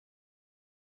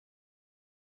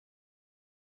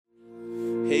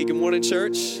Hey, good morning,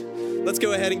 church. Let's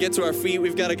go ahead and get to our feet.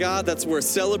 We've got a God that's worth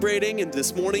celebrating, and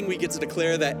this morning we get to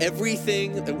declare that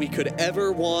everything that we could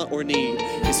ever want or need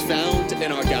is found in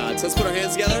our God. So let's put our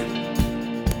hands together.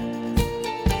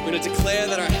 We're going to declare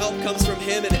that our help comes from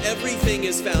Him and everything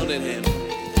is found in Him.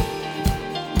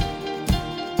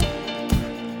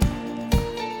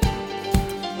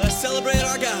 Let's celebrate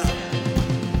our God.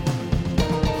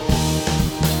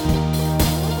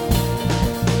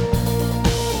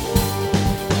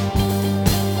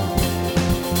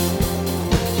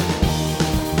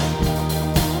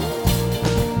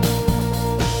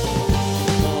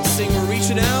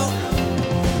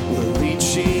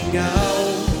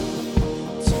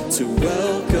 To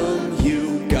welcome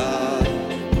you, God,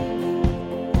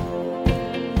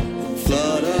 and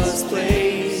flood us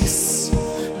place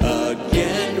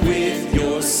again with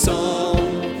your song,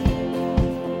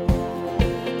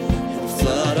 and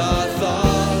flood our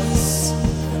thoughts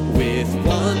with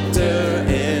wonder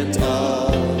and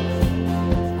awe,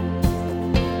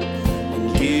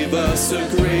 and give us a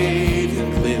great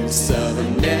glimpse of a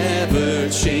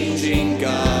never-changing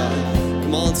God.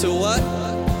 Come on, to what?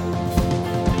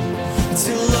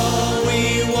 Till all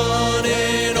we want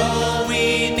and all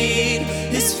we need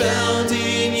is found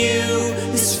in you,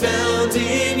 is found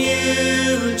in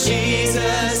you.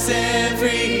 Jesus,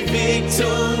 every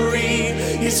victory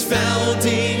is found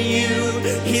in you,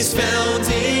 is found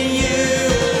in you.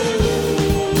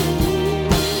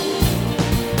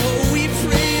 Oh, we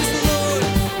praise the Lord.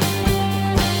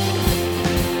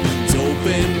 And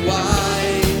open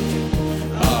wide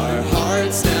our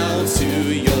hearts now to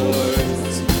yours.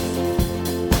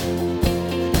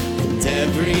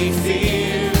 Every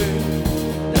fear,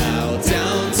 bow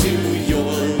down to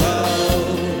your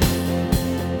love,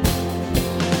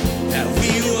 that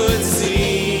we would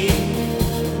sing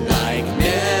like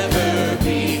never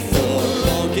before.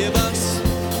 Oh, give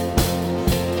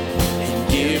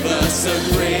us a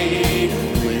great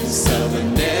glimpse of a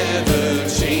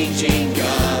never-changing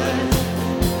God,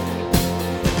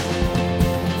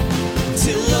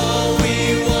 till all we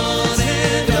want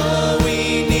and all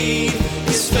we need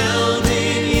is found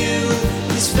in you,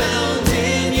 is found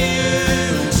in you.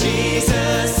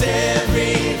 Jesus,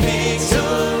 every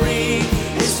victory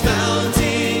is found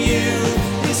in you,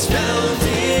 is found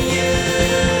in you.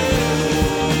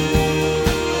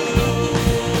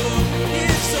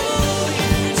 It's all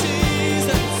you,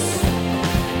 Jesus.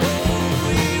 Oh,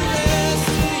 we rest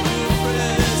in your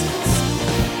presence.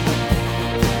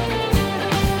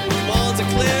 Come on,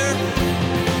 declare.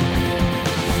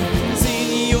 In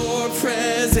your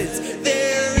presence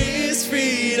there is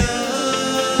freedom,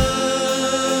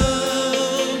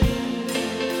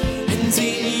 and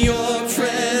in your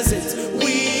presence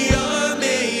we are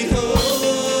made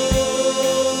whole,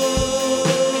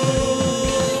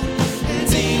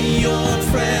 and in your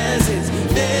presence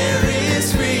there is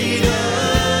freedom,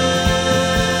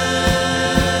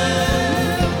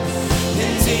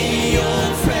 and in your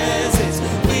presence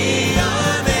we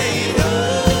are made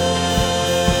whole.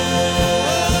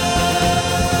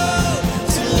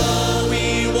 Till all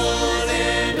we want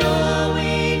and all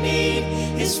we need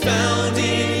is found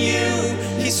in you,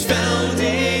 is found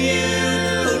in you.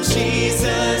 Oh,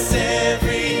 Jesus,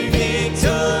 every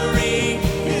victory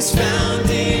is found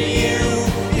in you,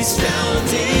 is found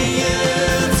in you.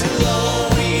 Till all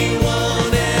we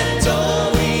want and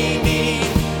all we need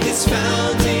is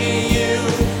found in you,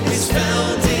 is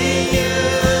found in you.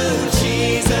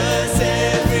 Jesus,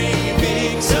 every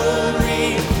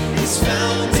victory is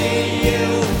found in you,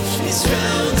 is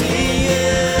found in you.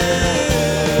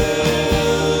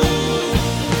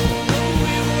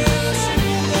 We worship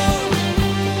you, Lord.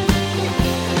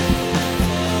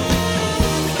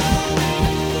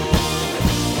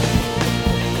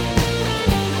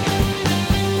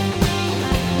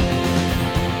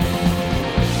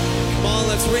 Come on,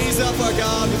 let's raise up our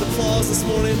God with applause this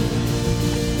morning.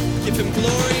 Give him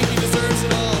glory, he deserves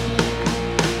it all.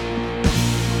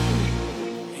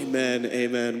 Amen,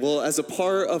 amen. Well, as a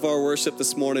part of our worship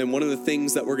this morning, one of the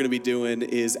things that we're going to be doing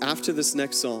is after this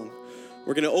next song,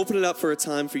 we're going to open it up for a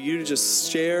time for you to just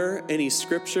share any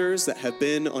scriptures that have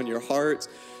been on your heart,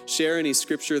 share any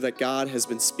scripture that God has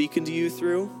been speaking to you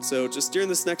through. So just during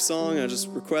this next song, I just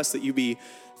request that you be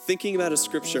thinking about a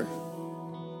scripture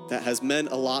that has meant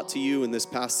a lot to you in this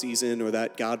past season or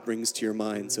that God brings to your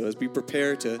mind. So as we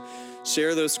prepare to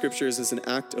share those scriptures as an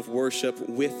act of worship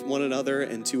with one another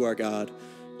and to our God,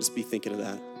 just be thinking of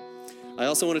that. I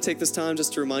also want to take this time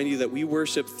just to remind you that we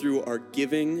worship through our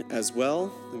giving as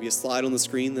well. There'll be a slide on the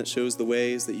screen that shows the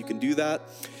ways that you can do that.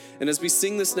 And as we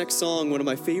sing this next song, one of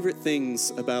my favorite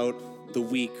things about the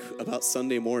week about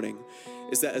Sunday morning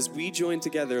is that as we join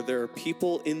together, there are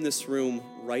people in this room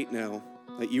right now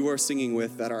that you are singing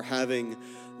with that are having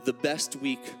the best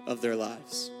week of their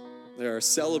lives. There are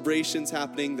celebrations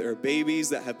happening. There are babies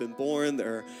that have been born.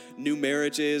 There are new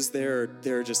marriages. There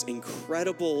are just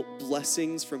incredible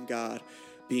blessings from God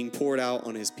being poured out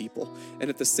on his people. And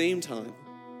at the same time,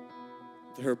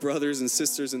 there are brothers and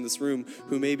sisters in this room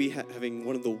who may be having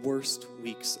one of the worst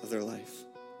weeks of their life.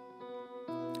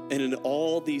 And in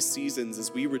all these seasons,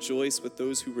 as we rejoice with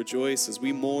those who rejoice, as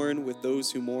we mourn with those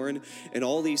who mourn, and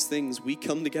all these things, we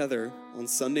come together on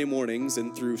Sunday mornings,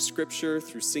 and through scripture,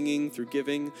 through singing, through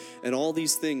giving, and all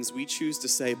these things, we choose to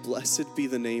say, blessed be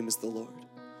the name of the Lord,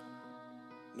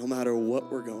 no matter what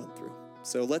we're going through.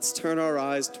 So let's turn our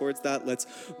eyes towards that. Let's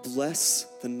bless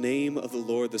the name of the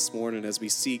Lord this morning as we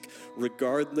seek,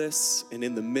 regardless and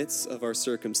in the midst of our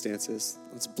circumstances.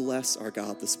 Let's bless our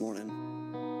God this morning.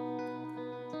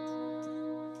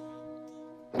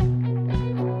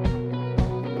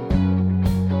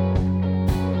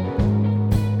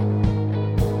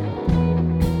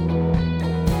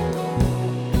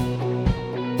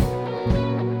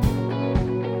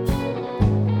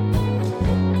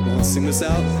 Sing this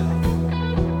out.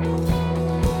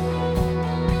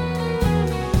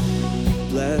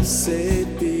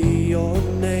 Blessed be your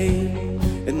name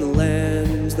in the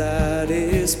land that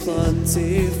is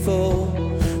plentiful,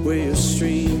 where your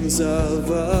streams of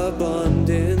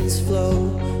abundance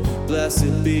flow.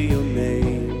 Blessed be your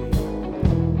name.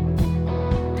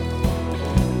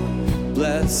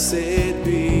 Blessed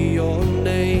be your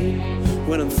name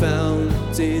when I'm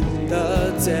found in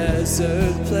the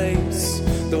desert place.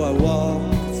 Though I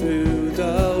walk through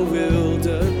the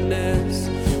wilderness,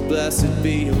 blessed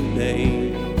be your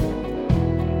name.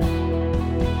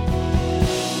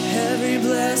 Every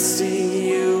blessing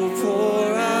you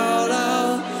pour out,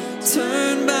 I'll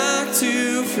turn back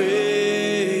to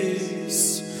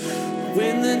praise.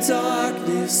 When the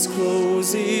darkness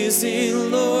closes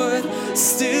in, Lord,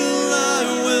 still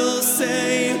I will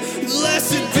say,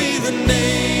 blessed be the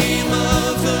name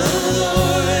of the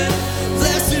Lord.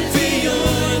 Blessed be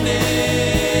your name.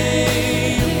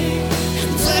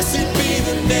 And blessed be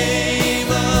the name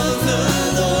of the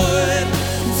Lord.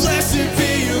 Blessed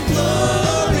be your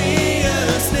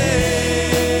glorious name.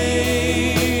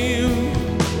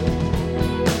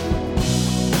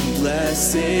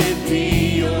 Blessed be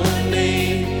your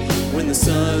name when the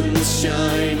sun's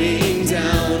shining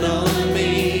down on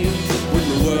me, when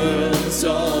the world's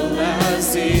all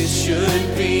as it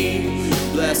should be.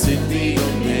 Blessed be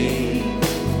your name.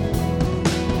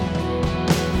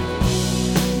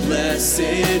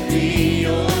 Blessed be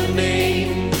your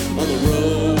name on the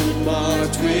road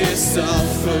marked with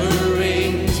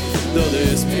sufferings, though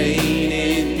there's pain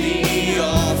in the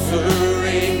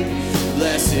offering.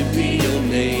 Blessed be your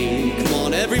name. Come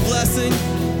on, every blessing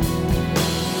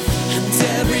and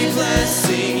every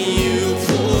blessing you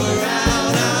pour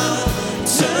out, I'll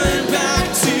turn back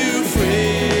to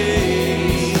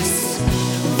praise.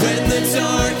 When the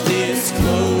darkness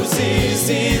closes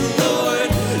in, Lord,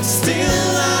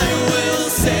 still I will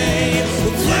say,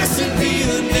 blessed be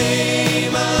the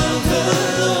name of the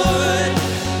Lord.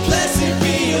 Blessed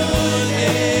be your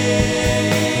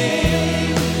name.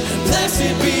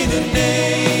 Blessed be the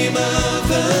name of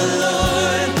the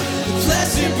Lord.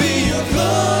 Blessed be your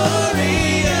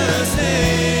glorious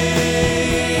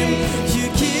name. You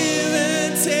give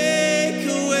and take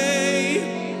away.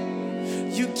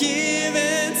 You give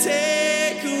and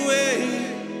take away.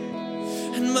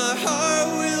 And my heart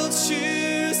will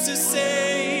choose to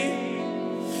say,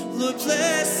 Lord,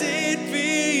 blessed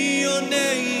be your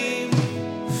name.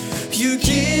 You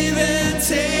give and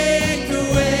take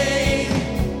away.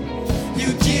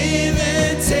 You give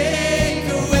and take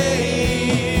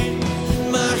away.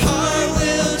 My heart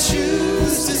will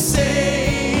choose to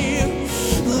say,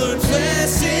 Lord,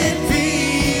 blessed be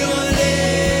your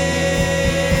name.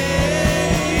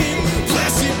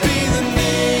 Blessed be the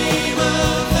name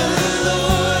of the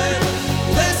Lord.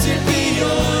 Blessed be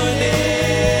your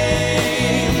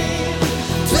name.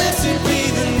 Blessed be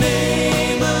the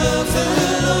name of the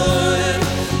Lord.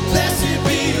 Blessed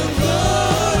be your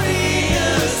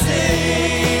glorious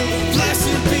name.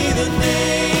 Blessed be the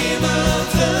name of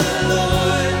the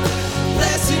Lord.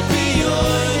 Blessed be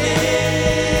your name.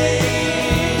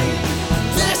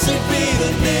 Blessed be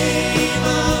the name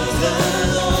of the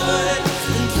Lord.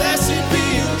 And blessed be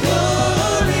your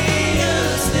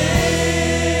glorious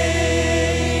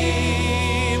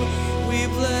name. We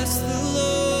bless the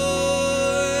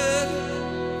Lord.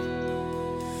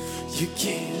 You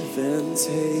give and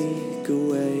take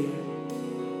away.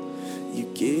 You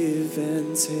give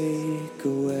and take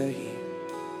away.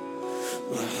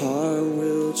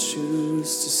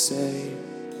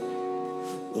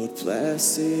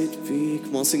 blessed be.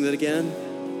 Come on, sing that again.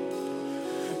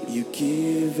 You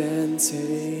give and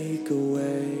take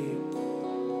away.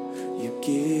 You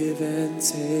give and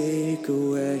take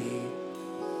away.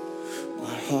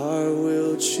 My heart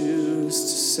will choose to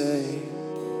say,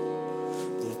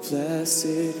 Lord,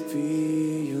 blessed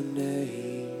be your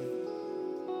name.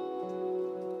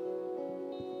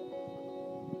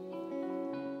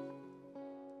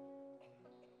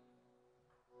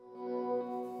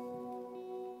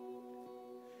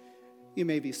 You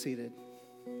may be seated.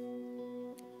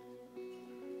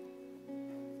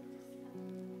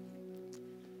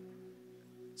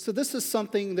 So this is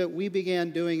something that we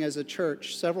began doing as a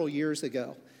church several years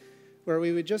ago, where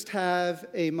we would just have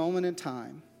a moment in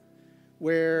time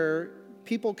where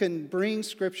people can bring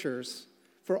scriptures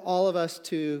for all of us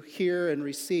to hear and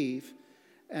receive.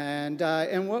 And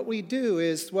what we do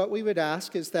is, what we would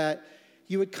ask is that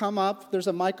you would come up. There's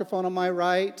a microphone on my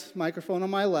right, microphone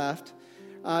on my left.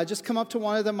 Just come up to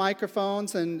one of the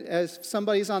microphones, and as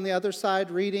somebody's on the other side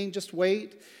reading, just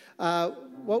wait.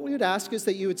 What we would ask is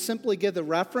that you would simply give the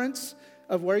reference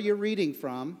of where you're reading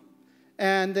from,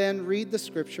 and then read the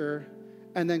scripture,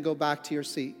 and then go back to your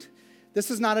seat. This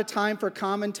is not a time for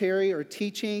commentary or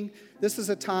teaching. This is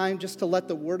a time just to let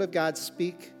the Word of God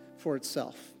speak for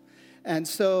itself. And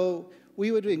so we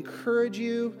would encourage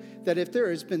you that if there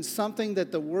has been something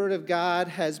that the Word of God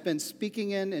has been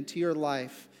speaking into your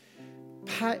life,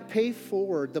 pay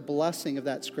forward the blessing of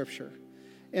that scripture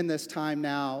in this time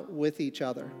now with each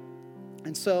other.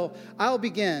 And so I'll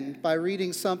begin by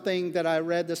reading something that I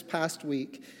read this past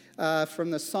week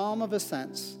from the Psalm of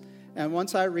Ascents. And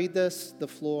once I read this, the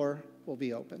floor will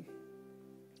be open.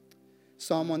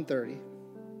 Psalm 130.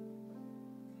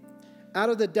 Out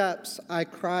of the depths I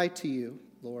cry to you,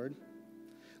 Lord.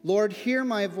 Lord, hear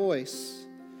my voice.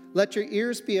 Let your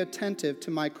ears be attentive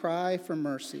to my cry for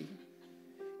mercy.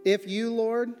 If you,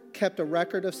 Lord, kept a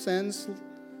record of sins,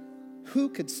 who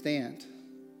could stand?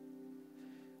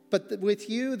 But with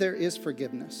you there is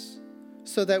forgiveness,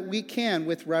 so that we can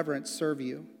with reverence serve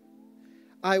you.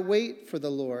 I wait for the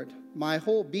Lord, my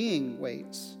whole being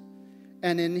waits,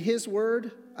 and in his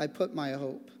word I put my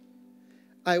hope.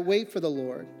 I wait for the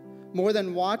Lord, more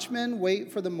than watchmen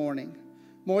wait for the morning,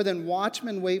 more than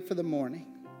watchmen wait for the morning.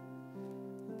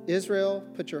 Israel,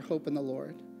 put your hope in the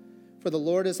Lord, for the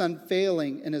Lord is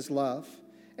unfailing in his love,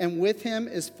 and with him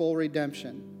is full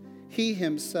redemption. He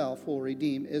himself will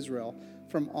redeem Israel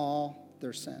from all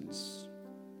their sins.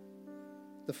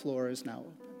 The floor is now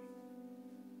open.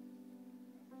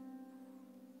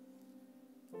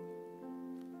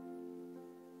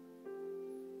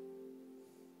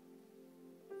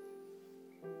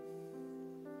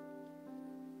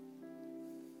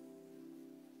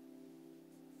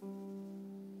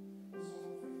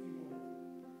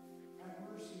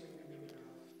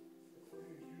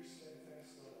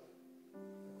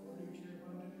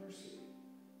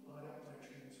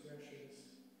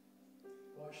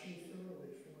 Wash me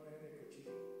thoroughly from my iniquity,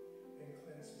 and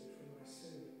cleanse me from my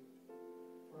sin.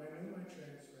 For I know my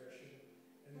transgression,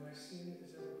 and my sin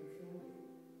is ever before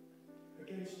me.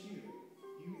 Against you,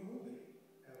 you only,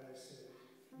 have I sinned,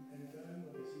 and done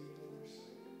what is evil in your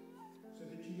sight, so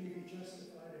that you may be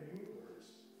justified in your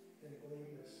words, and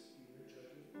blameless in your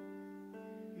judgment.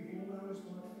 Behold, I was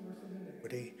brought forth in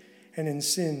iniquity, and in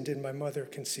sin did my mother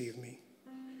conceive me.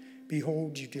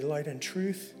 Behold, you delight in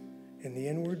truth in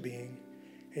the inward being,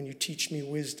 and you teach me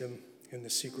wisdom in the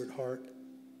secret heart.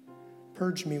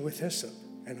 Purge me with hyssop,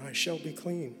 and I shall be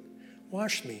clean.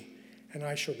 Wash me, and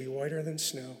I shall be whiter than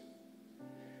snow.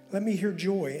 Let me hear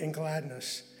joy and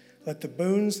gladness. Let the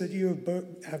bones that you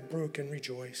have broken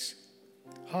rejoice.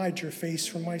 Hide your face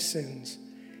from my sins,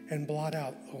 and blot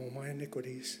out all my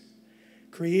iniquities.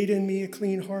 Create in me a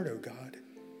clean heart, O God,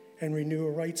 and renew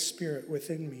a right spirit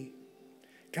within me.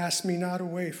 Cast me not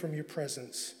away from your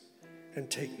presence, and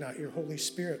take not your Holy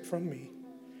Spirit from me.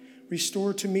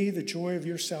 Restore to me the joy of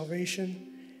your salvation,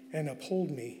 and uphold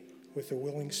me with a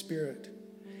willing spirit.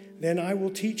 Then I will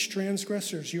teach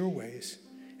transgressors your ways,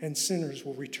 and sinners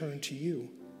will return to you.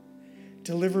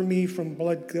 Deliver me from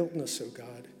blood guiltness,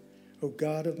 O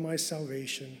God of my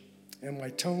salvation, and my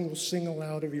tongue will sing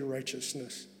aloud of your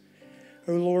righteousness.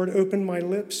 O Lord, open my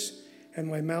lips, and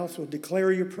my mouth will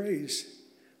declare your praise,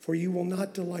 for you will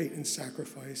not delight in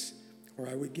sacrifice, or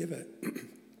I would give it.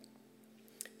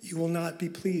 You will not be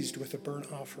pleased with a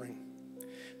burnt offering.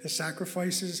 The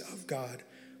sacrifices of God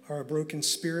are a broken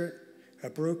spirit, a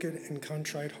broken and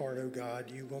contrite heart, O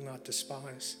God, you will not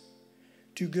despise.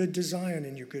 Do good to Zion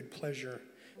in your good pleasure.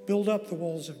 Build up the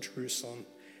walls of Jerusalem.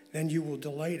 Then you will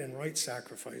delight in right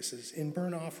sacrifices, in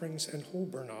burnt offerings and whole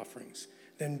burnt offerings.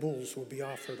 Then bulls will be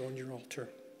offered on your altar.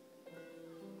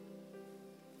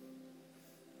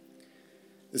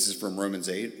 This is from Romans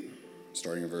 8,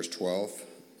 starting in verse 12.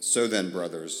 So then,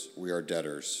 brothers, we are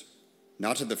debtors,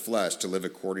 not to the flesh, to live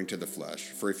according to the flesh.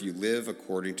 For if you live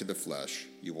according to the flesh,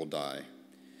 you will die.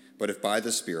 But if by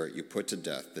the Spirit you put to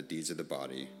death the deeds of the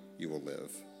body, you will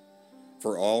live.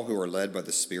 For all who are led by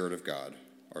the Spirit of God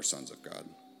are sons of God.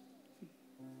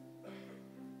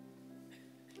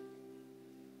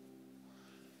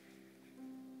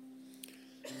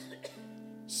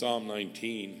 Psalm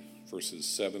 19, verses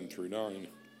 7 through 9.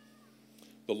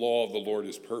 The law of the Lord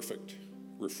is perfect,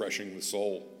 refreshing the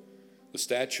soul. The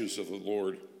statutes of the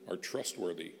Lord are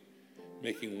trustworthy,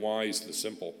 making wise the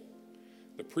simple.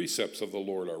 The precepts of the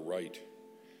Lord are right,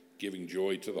 giving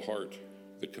joy to the heart.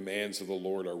 The commands of the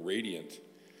Lord are radiant,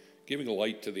 giving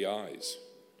light to the eyes.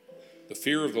 The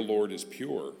fear of the Lord is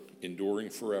pure,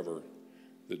 enduring forever.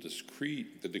 The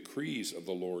decrees of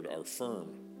the Lord are firm.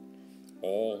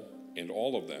 All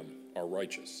of them are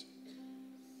righteous.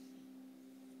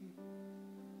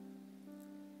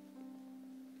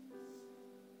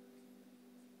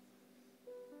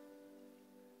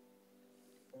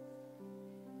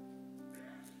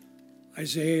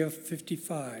 Isaiah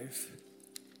 55,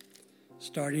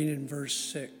 starting in verse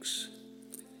 6.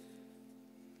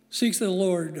 Seek the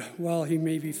Lord while he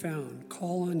may be found.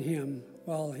 Call on him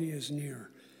while he is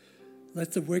near.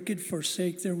 Let the wicked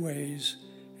forsake their ways,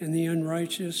 and the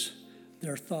unrighteous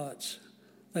their thoughts.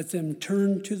 Let them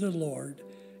turn to the Lord,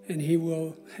 and he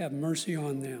will have mercy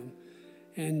on them,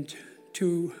 and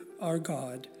to our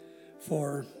God,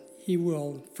 for he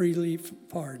will freely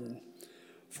pardon.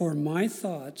 For my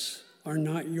thoughts are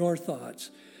not your thoughts,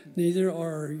 neither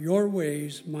are your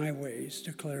ways my ways,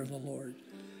 declare the Lord.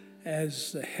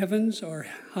 As the heavens are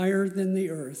higher than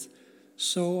the earth,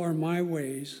 so are my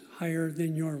ways higher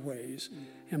than your ways,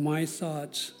 and my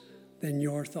thoughts than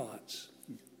your thoughts.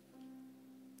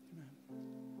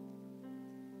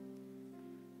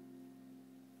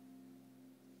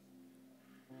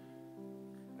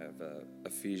 I have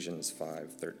Ephesians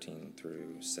 5:13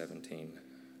 through 17.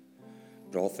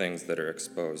 But all things that are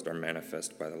exposed are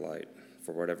manifest by the light,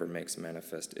 for whatever makes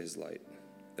manifest is light.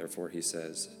 Therefore he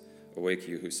says, Awake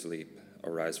you who sleep,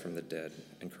 arise from the dead,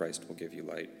 and Christ will give you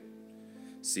light.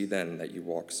 See then that you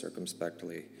walk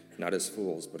circumspectly, not as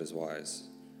fools, but as wise,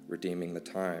 redeeming the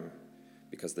time,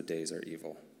 because the days are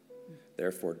evil.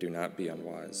 Therefore do not be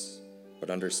unwise, but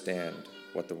understand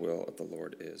what the will of the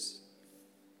Lord is.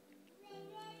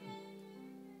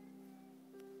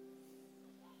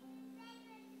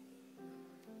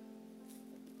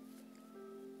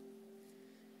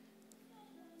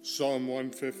 Psalm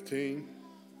 115.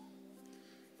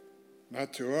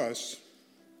 Not to us,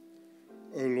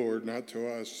 O Lord, not to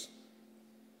us,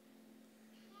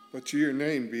 but to your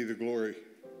name be the glory,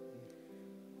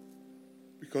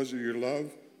 because of your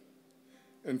love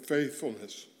and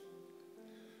faithfulness.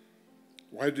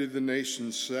 Why did the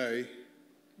nations say,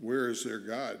 where is their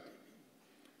God?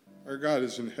 Our God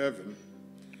is in heaven.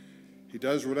 He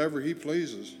does whatever he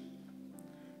pleases,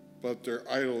 but their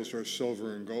idols are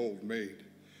silver and gold made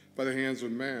by the hands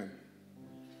of man.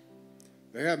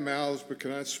 They have mouths but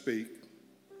cannot speak,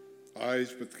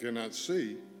 eyes but cannot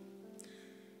see.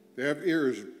 They have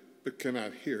ears but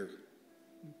cannot hear,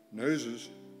 noses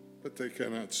but they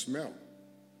cannot smell.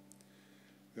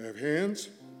 They have hands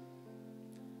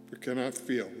but cannot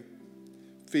feel,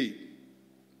 feet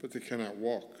but they cannot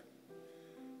walk,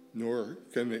 nor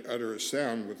can they utter a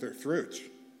sound with their throats.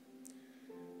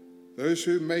 Those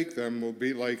who make them will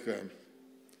be like them,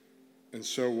 and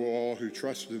so will all who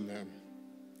trust in them.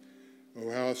 O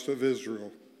house of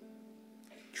Israel,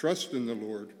 trust in the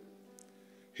Lord.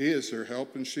 He is their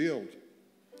help and shield.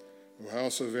 O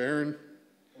house of Aaron,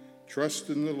 trust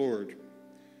in the Lord.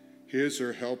 He is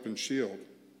their help and shield.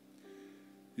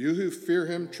 You who fear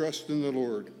him, trust in the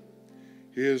Lord.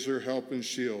 He is their help and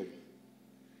shield.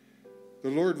 The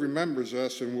Lord remembers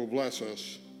us and will bless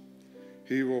us.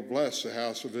 He will bless the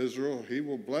house of Israel. He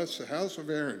will bless the house of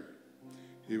Aaron.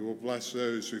 He will bless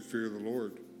those who fear the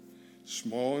Lord,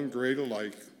 small and great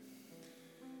alike.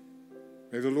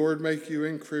 May the Lord make you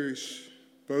increase,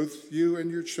 both you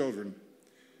and your children.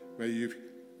 May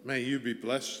you be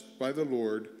blessed by the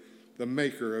Lord, the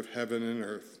maker of heaven and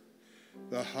earth.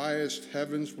 The highest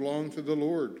heavens belong to the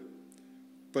Lord,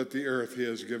 but the earth he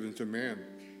has given to man.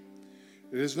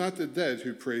 It is not the dead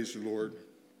who praise the Lord,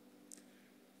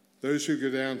 those who go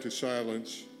down to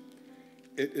silence.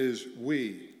 It is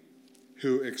we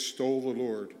who extol the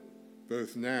Lord,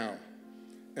 both now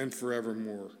and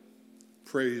forevermore.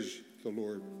 Praise the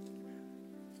Lord.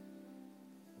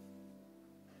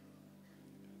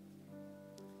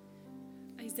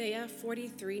 Isaiah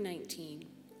 43:19.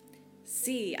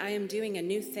 See, I am doing a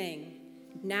new thing.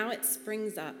 Now it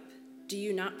springs up. Do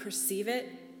you not perceive it?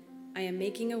 I am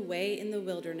making a way in the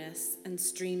wilderness and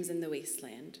streams in the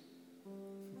wasteland.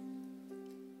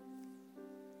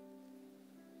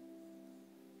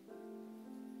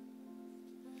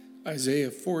 Isaiah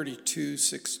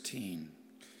 42:16.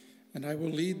 And I will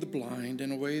lead the blind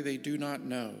in a way they do not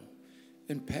know.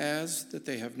 In paths that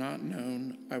they have not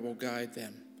known, I will guide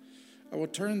them. I will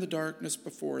turn the darkness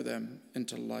before them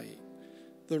into light,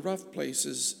 the rough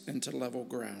places into level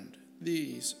ground.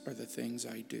 These are the things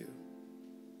I do.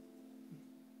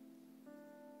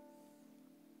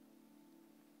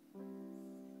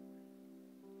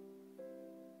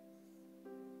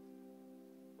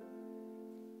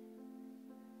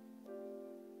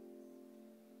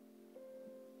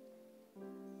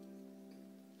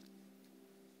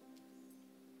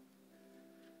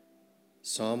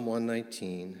 Psalm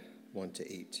 119,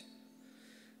 1-8.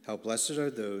 How blessed are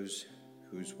those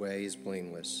whose way is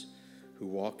blameless, who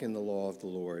walk in the law of the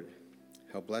Lord.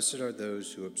 How blessed are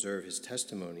those who observe his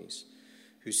testimonies,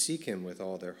 who seek him with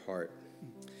all their heart.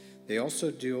 They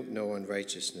also do no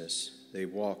unrighteousness, they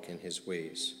walk in his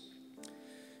ways.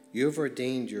 You have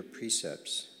ordained your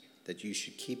precepts, that you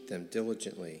should keep them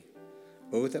diligently.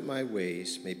 Oh, that my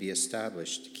ways may be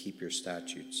established to keep your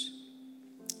statutes.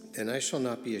 Then I shall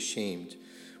not be ashamed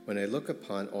when I look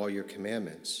upon all your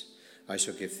commandments. I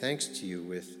shall give thanks to you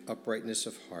with uprightness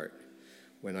of heart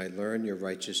when I learn your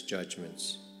righteous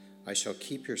judgments. I shall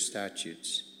keep your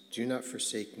statutes. Do not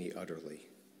forsake me utterly.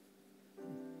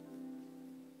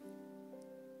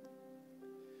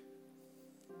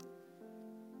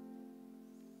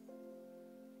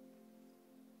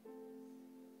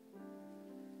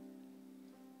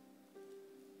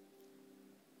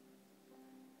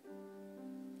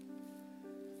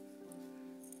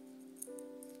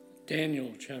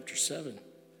 Daniel chapter 7,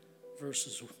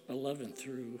 verses 11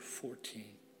 through 14.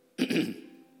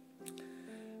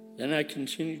 Then I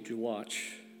continued to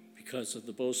watch because of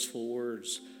the boastful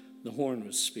words the horn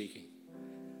was speaking.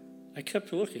 I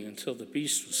kept looking until the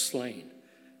beast was slain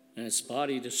and its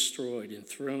body destroyed and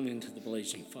thrown into the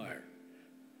blazing fire.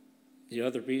 The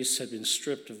other beasts had been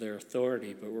stripped of their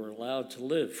authority but were allowed to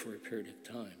live for a period of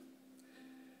time.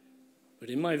 But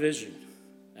in my vision,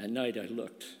 at night I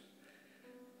looked.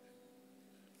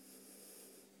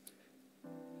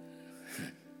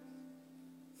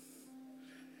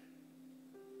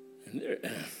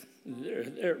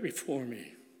 And there before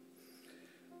me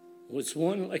was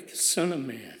one like the Son of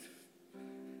Man,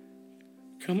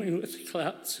 coming with the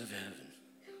clouds of heaven.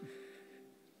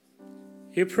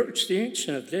 He approached the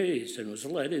Ancient of Days and was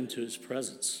led into his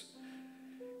presence.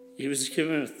 He was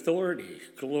given authority,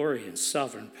 glory, and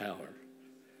sovereign power.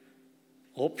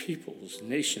 All peoples,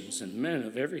 nations, and men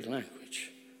of every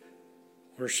language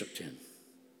worshiped him.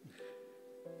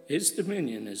 His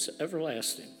dominion is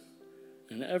everlasting,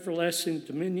 an everlasting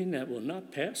dominion that will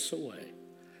not pass away,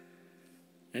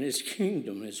 and his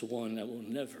kingdom is one that will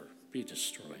never be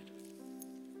destroyed.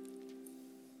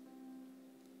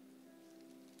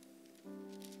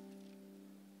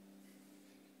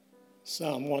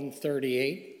 Psalm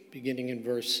 138, beginning in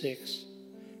verse 6.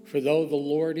 For though the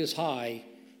Lord is high,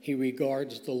 he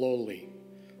regards the lowly,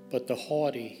 but the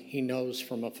haughty he knows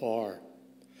from afar.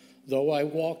 Though I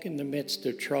walk in the midst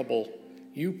of trouble,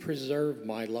 you preserve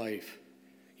my life.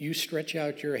 You stretch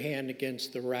out your hand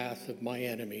against the wrath of my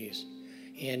enemies,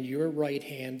 and your right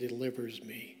hand delivers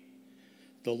me.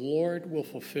 The Lord will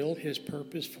fulfill his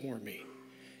purpose for me.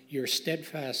 Your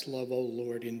steadfast love, O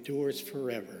Lord, endures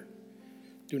forever.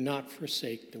 Do not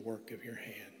forsake the work of your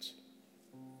hands.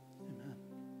 Amen.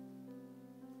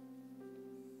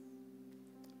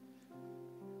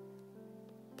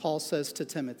 Paul says to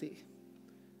Timothy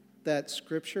that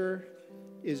Scripture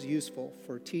is useful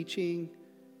for teaching,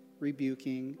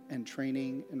 rebuking, and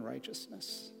training in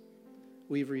righteousness.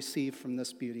 We've received from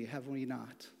this beauty, have we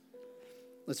not?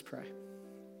 Let's pray.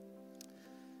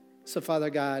 So, Father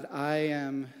God, I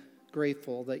am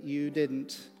grateful that you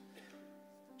didn't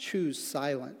choose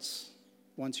silence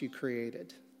once you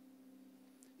created.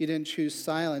 You didn't choose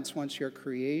silence once your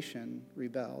creation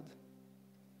rebelled.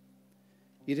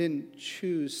 You didn't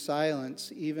choose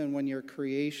silence even when your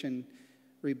creation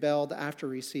rebelled after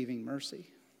receiving mercy.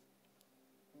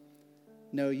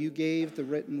 No, you gave the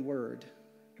written word,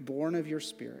 born of your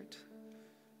Spirit,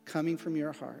 coming from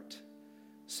your heart,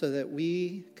 so that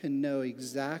we can know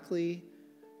exactly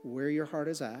where your heart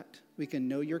is at. We can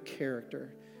know your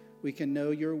character. We can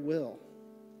know your will.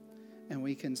 And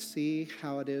we can see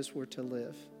how it is we're to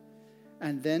live.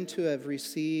 And then to have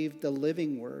received the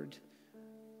living word,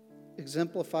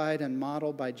 exemplified and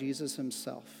modeled by Jesus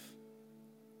himself,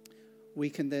 we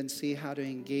can then see how to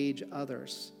engage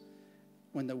others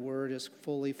when the word is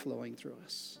fully flowing through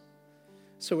us.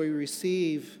 So we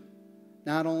receive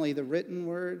not only the written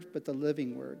word, but the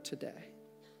living word today.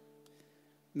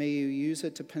 May you use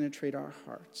it to penetrate our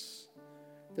hearts,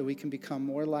 that we can become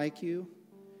more like you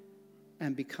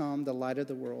and become the light of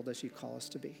the world as you call us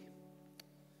to be.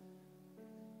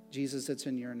 Jesus, it's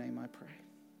in your name I pray.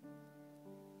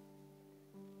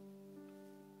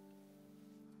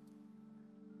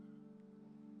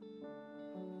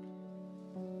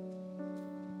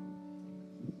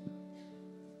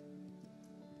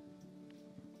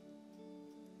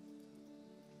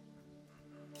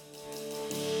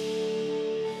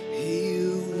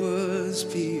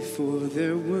 Before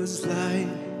there was light,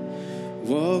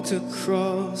 walked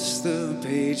across the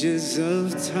pages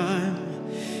of time.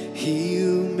 He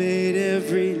who made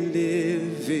every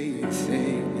living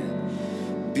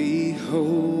thing,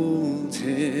 behold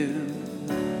him.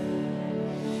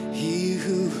 He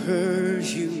who heard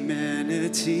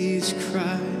humanity's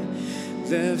cry,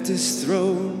 left his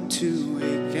throne to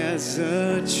wake as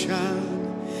a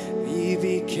child. He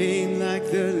became like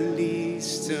the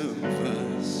least of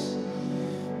us.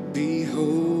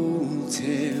 Behold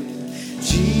him,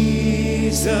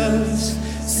 Jesus,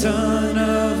 Son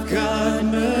of God,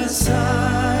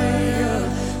 Messiah,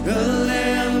 the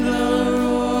Lamb, the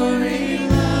roaring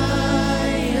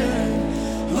Lion.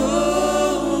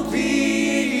 Oh,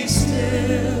 be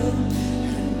still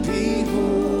and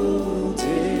behold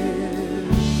him.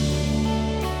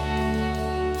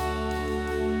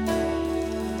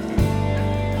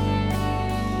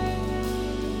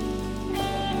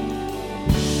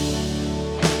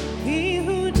 He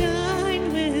who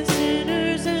dined with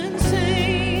sinners and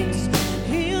saints,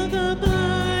 healed the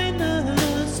blind, the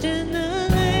lost, and the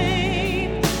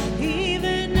lame.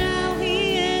 Even now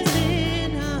he is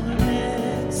in our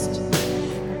midst.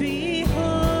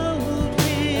 Behold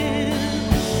him.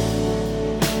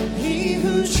 He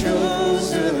who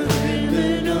chose a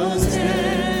criminal's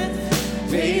death,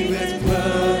 paid with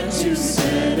blood to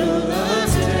settle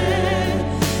us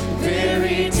dead,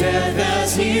 buried death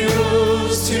as he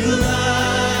rose to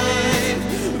life.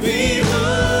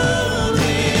 Behold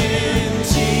him,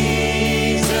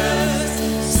 Jesus,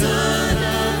 Son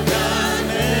of God,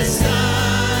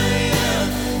 Messiah,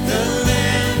 the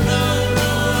Lamb, the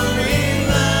roaring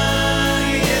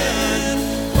Lion.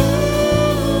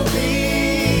 Oh,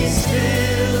 be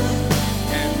still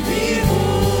and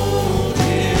behold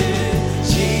him,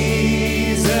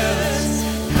 Jesus,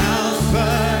 Alpha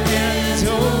and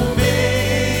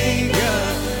Omega,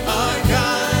 our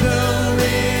God, the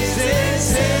risen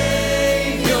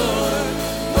Savior.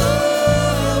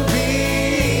 Oh,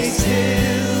 be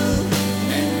still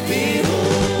and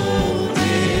behold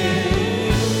him.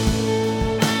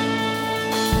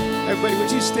 Everybody,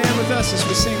 would you stand with us as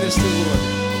we sing this to the Lord?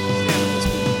 Stand with us,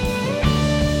 please.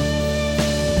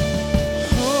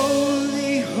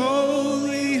 Holy,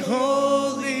 holy,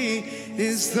 holy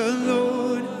is the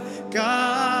Lord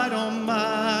God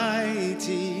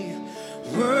Almighty.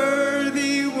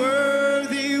 Worthy,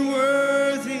 worthy,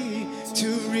 worthy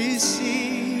to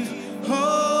receive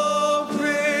all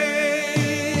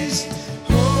praise.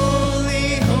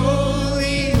 Holy,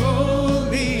 holy,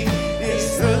 holy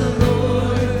is the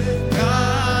Lord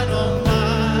God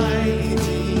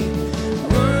Almighty.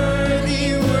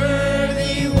 Worthy,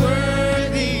 worthy,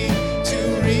 worthy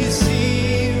to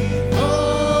receive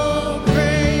all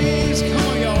praise. Come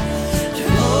on, y'all.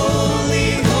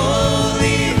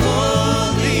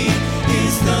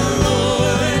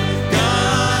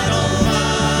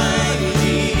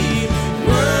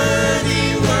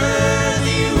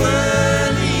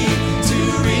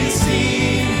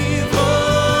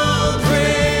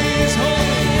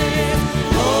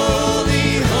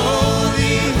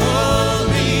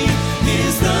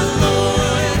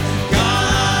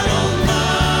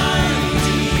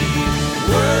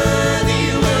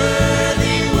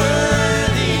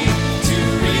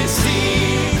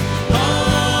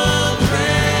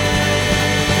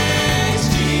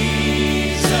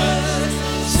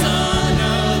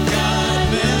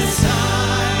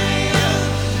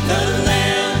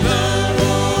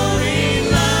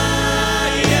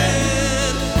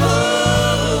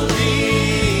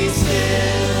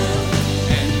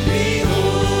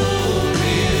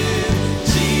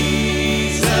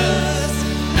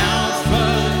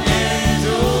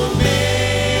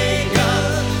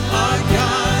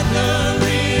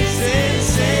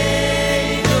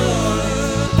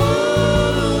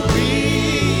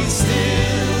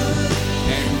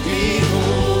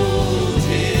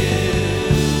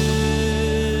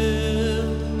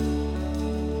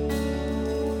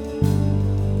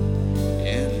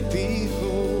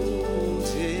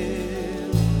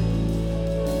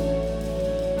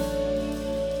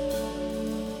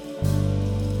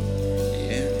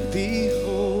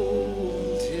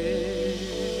 behold Him.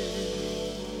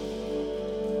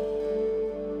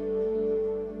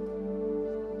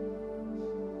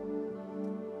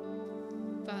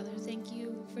 Father, thank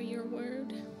you for your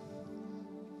word.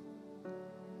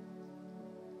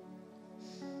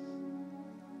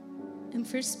 And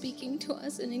for speaking to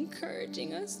us and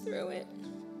encouraging us through it.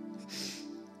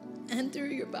 And through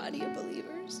your body of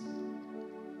believers.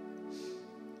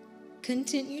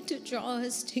 Continue to draw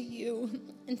us to you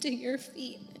and to your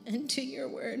feet and to your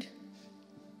word.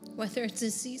 Whether it's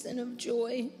a season of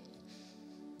joy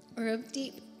or of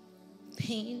deep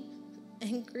pain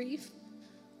and grief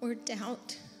or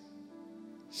doubt.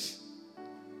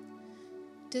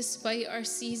 Despite our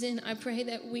season, I pray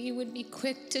that we would be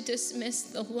quick to dismiss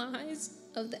the lies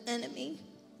of the enemy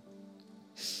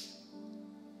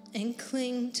and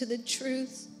cling to the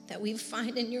truth that we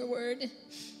find in your word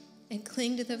and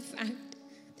cling to the fact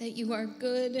that you are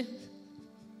good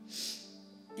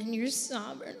and you're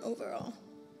sovereign over all.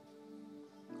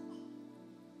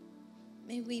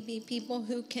 May we be people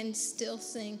who can still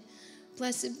sing,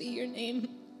 "Blessed be your name,"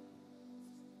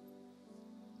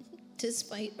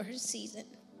 despite our season.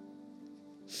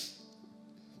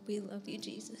 We love you,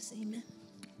 Jesus. Amen.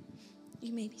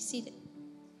 You may be seated.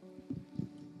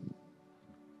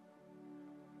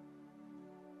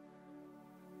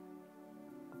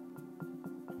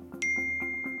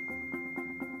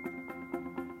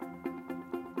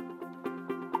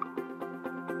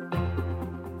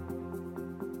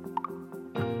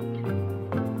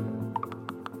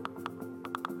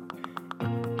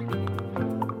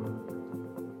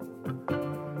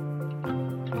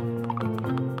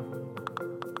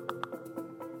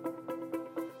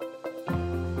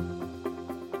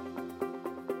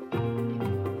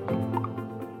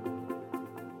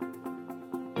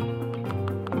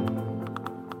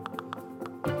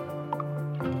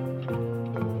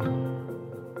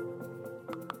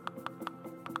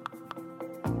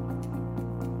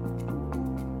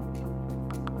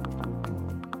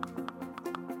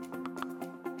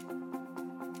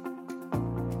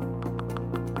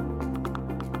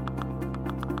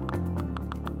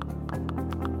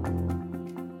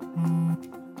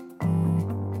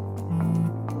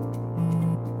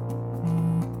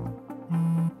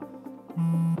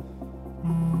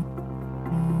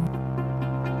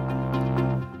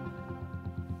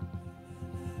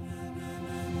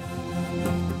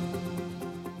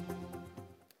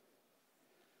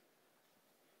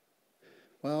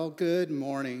 Well, good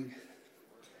morning.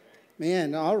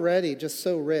 Man, already just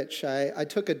so rich. I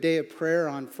took a day of prayer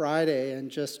on Friday and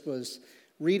just was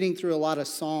reading through a lot of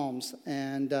Psalms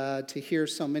and to hear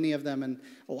so many of them, and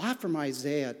a lot from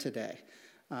Isaiah today.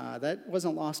 That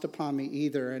wasn't lost upon me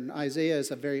either. And Isaiah is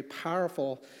a very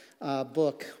powerful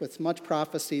book with much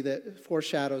prophecy that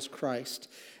foreshadows Christ.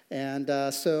 And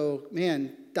so,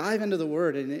 man, dive into the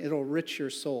Word and it'll enrich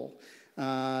your soul.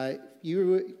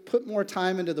 You put more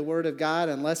time into the Word of God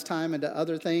and less time into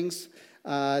other things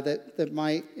that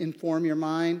might inform your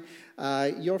mind,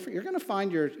 you're going to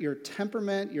find your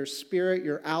temperament, your spirit,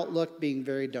 your outlook being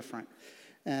very different.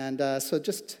 And so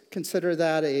just consider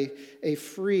that a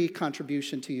free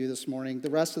contribution to you this morning. The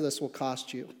rest of this will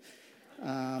cost you.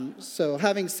 So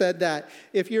having said that,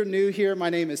 if you're new here,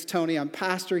 my name is Tony. I'm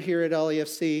pastor here at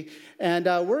LEFC, and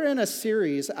we're in a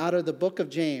series out of the book of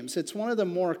James. It's one of the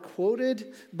more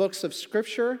quoted books of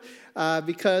Scripture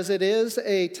because it is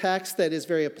a text that is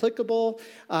very applicable,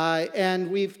 and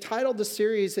we've titled the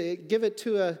series "Give It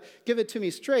to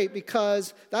Me Straight"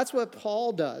 because that's what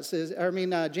Paul does.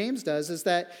 James does is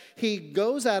that he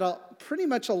goes at pretty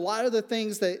much a lot of the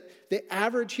things that the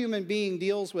average human being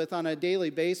deals with on a daily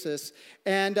basis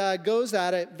and goes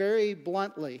at it very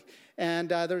bluntly. And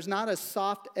there's not a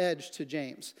soft edge to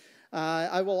James.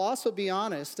 I will also be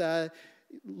honest,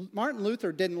 Martin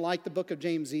Luther didn't like the book of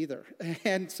James either.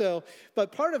 And so,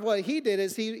 but part of what he did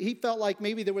is he felt like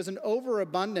maybe there was an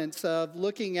overabundance of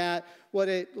looking at what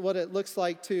it looks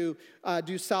like to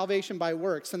do salvation by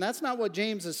works. And that's not what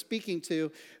James is speaking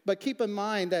to. But keep in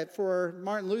mind that for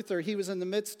Martin Luther, he was in the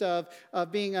midst of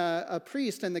being a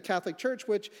priest in the Catholic Church,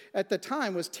 which at the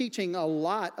time was teaching a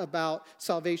lot about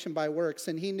salvation by works.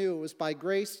 And he knew it was by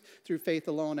grace through faith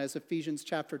alone, as Ephesians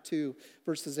chapter 2,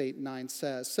 verses 8 and 9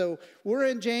 says. So we're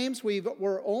in James.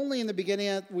 We're only in the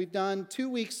beginning. We've done 2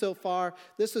 weeks so far.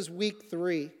 This is week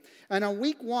 3. And on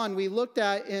week 1, we looked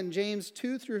at in James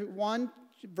 2 through 1,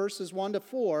 verses 1 to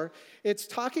 4, it's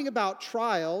talking about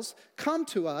trials come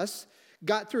to us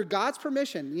through God's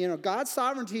permission. God's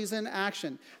sovereignty is in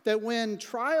action. That when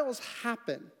trials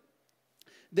happen,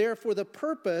 they're for the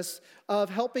purpose of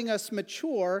helping us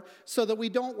mature so that we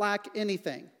don't lack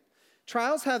anything.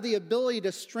 Trials have the ability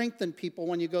to strengthen people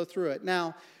when you go through it.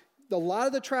 Now, a lot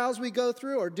of the trials we go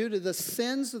through are due to the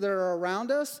sins that are around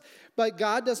us, but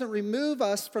God doesn't remove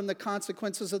us from the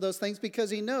consequences of those things because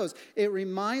he knows. It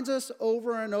reminds us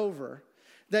over and over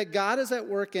that God is at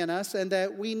work in us and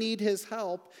that we need his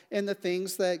help in the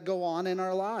things that go on in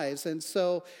our lives. And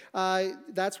so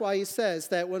that's why he says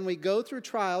that when we go through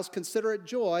trials, consider it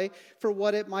joy for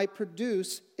what it might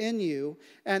produce in you,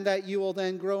 and that you will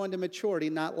then grow into maturity,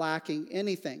 not lacking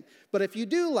anything. But if you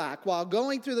do lack while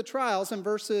going through the trials, in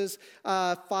verses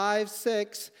 5,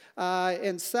 6,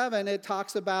 and 7, it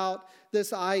talks about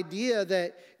this idea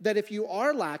that if you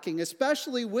are lacking,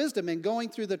 especially wisdom in going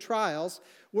through the trials,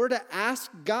 we're to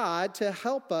ask God to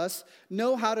help us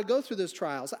know how to go through those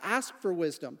trials. Ask for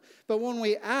wisdom. But when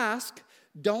we ask,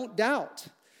 don't doubt,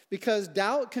 because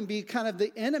doubt can be kind of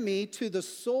the enemy to the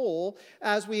soul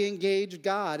as we engage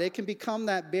God. It can become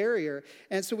that barrier.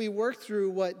 And so we worked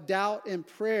through what doubt in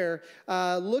prayer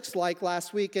looks like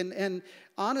last week. And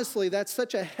honestly, that's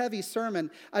such a heavy sermon.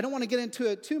 I don't want to get into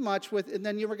it too much and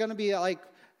then you were going to be like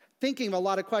thinking of a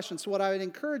lot of questions. So what I would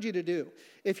encourage you to do,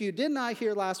 if you did not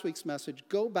hear last week's message,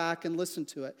 go back and listen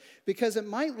to it, because it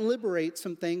might liberate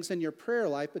some things in your prayer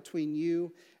life between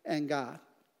you and God.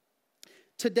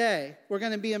 Today, we're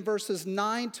going to be in verses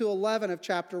 9 to 11 of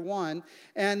chapter 1,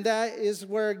 and that is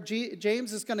where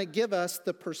James is going to give us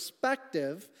the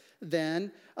perspective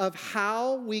then of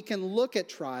how we can look at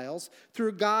trials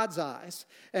through God's eyes.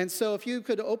 And so if you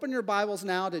could open your Bibles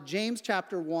now to James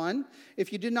chapter 1.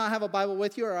 If you do not have a Bible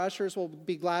with you, our ushers will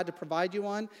be glad to provide you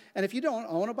one. And if you don't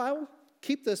own a Bible,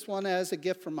 keep this one as a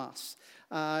gift from us.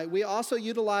 We also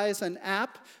utilize an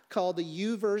app called the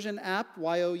YouVersion app,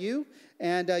 YOU,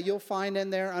 and you'll find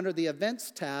in there under the Events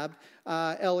tab,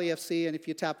 LEFC, and if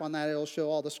you tap on that, it'll show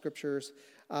all the scriptures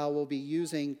we'll be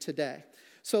using today.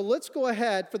 So let's go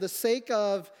ahead, for the sake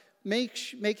of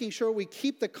making sure we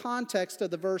keep the context of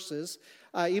the verses,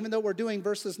 even though we're doing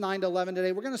verses 9 to 11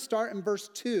 today, we're going to start in verse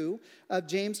 2 of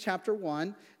James chapter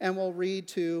 1, and we'll read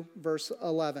to verse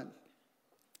 11.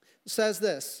 It says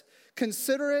this: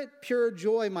 "Consider it pure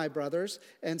joy, my brothers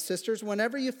and sisters,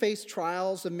 whenever you face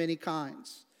trials of many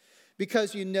kinds,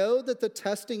 because you know that the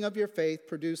testing of your faith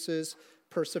produces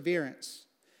perseverance.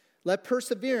 Let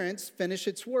perseverance finish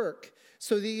its work,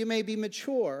 so that you may be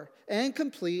mature and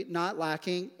complete, not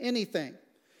lacking anything.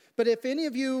 But if any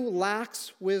of you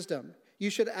lacks wisdom,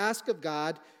 you should ask of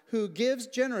God, who gives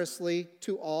generously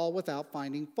to all without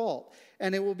finding fault,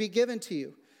 and it will be given to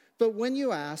you. But when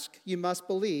you ask, you must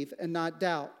believe and not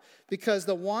doubt, because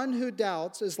the one who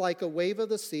doubts is like a wave of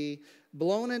the sea,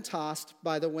 blown and tossed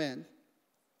by the wind.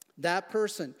 That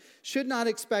person should not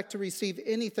expect to receive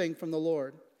anything from the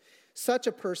Lord. Such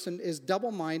a person is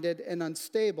double-minded and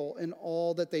unstable in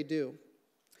all that they do.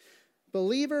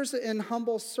 Believers in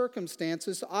humble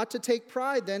circumstances ought to take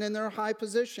pride then in their high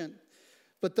position,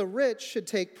 but the rich should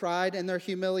take pride in their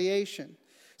humiliation,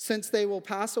 since they will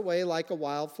pass away like a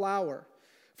wild flower.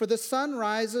 For the sun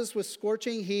rises with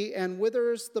scorching heat and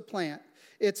withers the plant.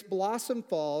 Its blossom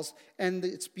falls, and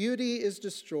its beauty is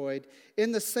destroyed.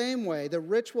 In the same way, the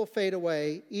rich will fade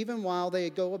away, even while they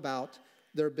go about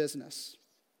their business."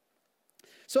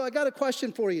 So I got a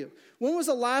question for you. When was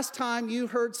the last time you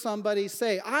heard somebody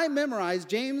say, "I memorized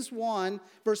James 1,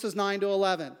 verses 9 to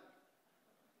 11"?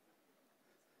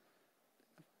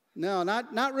 No,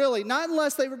 not really. Not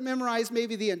unless they memorize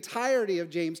maybe the entirety of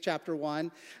James chapter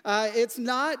 1. It's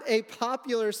not a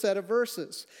popular set of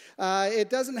verses. It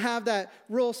doesn't have that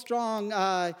real strong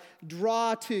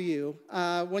draw to you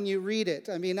when you read it.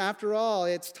 I mean, after all,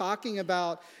 it's talking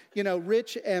about,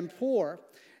 rich and poor,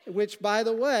 which, by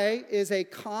the way, is a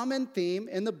common theme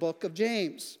in the book of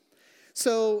James.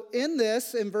 So in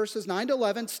verses 9 to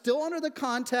 11, still under the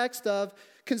context of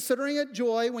considering it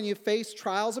joy when you face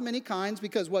trials of many kinds,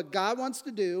 because what God wants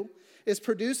to do is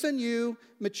produce in you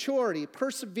maturity,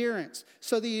 perseverance,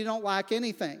 so that you don't lack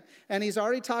anything. And he's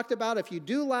already talked about if you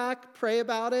do lack, pray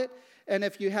about it. And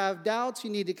if you have doubts,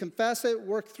 you need to confess it,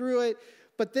 work through it.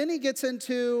 But then he gets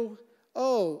into,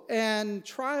 and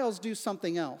trials do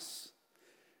something else.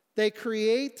 They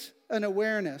create an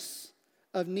awareness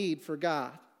of need for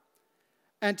God.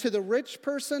 And to the rich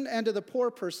person and to the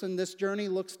poor person, this journey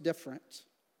looks different.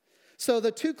 So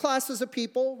the two classes of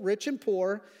people, rich and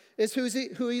poor, is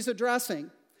who he's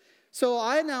addressing. So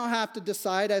I now have to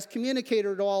decide, as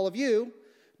communicator to all of you,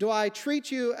 do I treat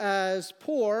you as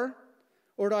poor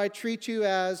or do I treat you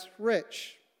as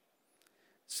rich?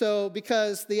 So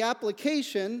because the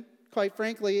application, quite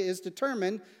frankly, is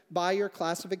determined by your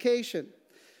classification.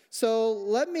 So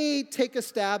let me take a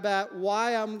stab at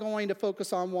why I'm going to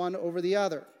focus on one over the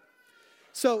other.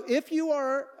 So if you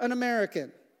are an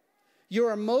American, you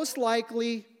are most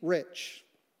likely rich.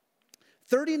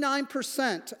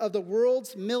 39% of the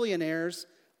world's millionaires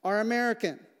are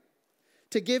American.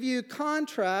 To give you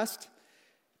contrast,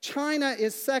 China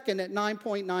is second at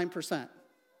 9.9%.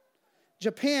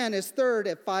 Japan is third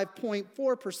at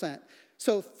 5.4%.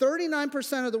 So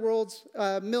 39% of the world's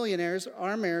millionaires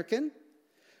are American.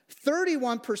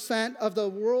 31% of the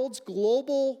world's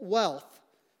global wealth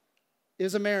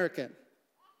is American.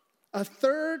 A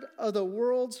third of the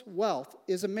world's wealth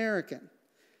is American.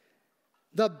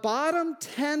 The bottom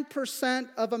 10%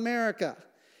 of America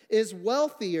is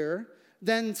wealthier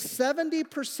than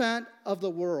 70% of the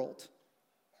world.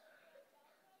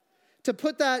 To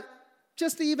put that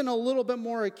just even a little bit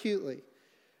more acutely,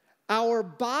 our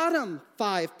bottom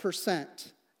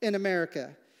 5% in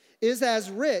America is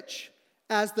as rich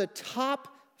as the top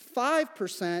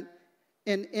 5%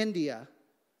 in India,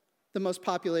 the most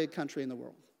populated country in the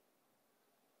world.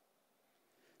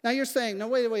 Now you're saying, no,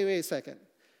 wait a second.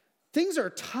 Things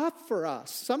are tough for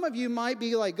us. Some of you might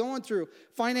be like going through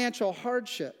financial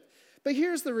hardship. But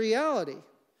here's the reality.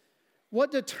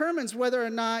 What determines whether or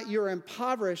not you're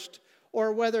impoverished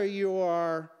or whether you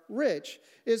are rich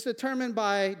is determined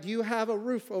by, do you have a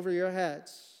roof over your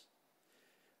heads?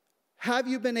 Have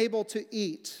you been able to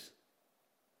eat?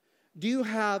 Do you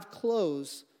have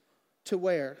clothes to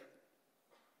wear?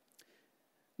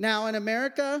 Now, in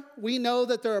America, we know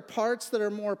that there are parts that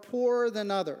are more poor than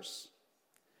others.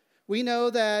 We know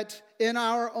that in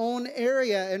our own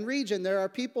area and region, there are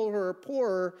people who are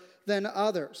poorer than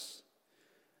others.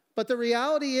 But the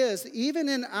reality is, even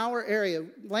in our area,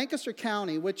 Lancaster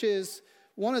County, which is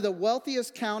one of the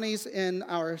wealthiest counties in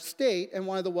our state and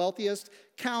one of the wealthiest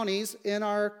counties in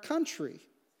our country,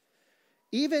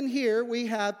 even here we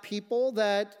have people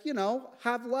that,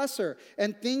 have lesser,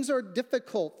 and things are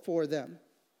difficult for them.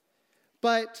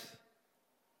 But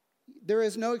there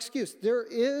is no excuse. There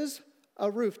is a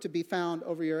roof to be found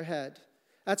over your head.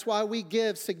 That's why we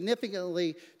give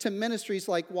significantly to ministries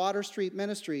like Water Street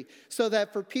Ministry, so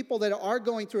that for people that are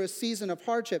going through a season of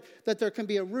hardship, that there can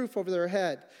be a roof over their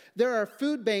head. There are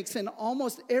food banks in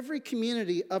almost every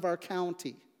community of our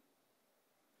county.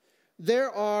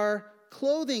 There are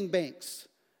clothing banks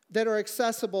that are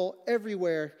accessible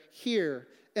everywhere here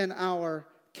in our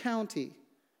county.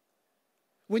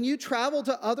 When you travel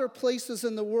to other places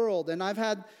in the world, and I've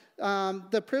had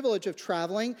the privilege of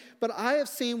traveling, but I have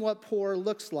seen what poor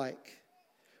looks like.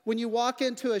 When you walk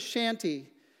into a shanty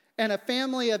and a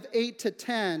family of 8 to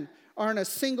 10 are in a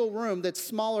single room that's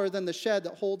smaller than the shed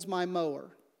that holds my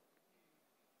mower.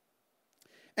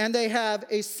 And they have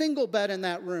a single bed in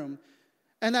that room.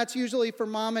 And that's usually for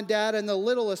mom and dad and the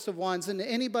littlest of ones, and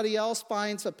anybody else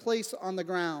finds a place on the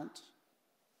ground.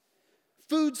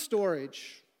 Food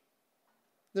storage.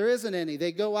 There isn't any.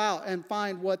 They go out and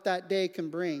find what that day can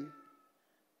bring.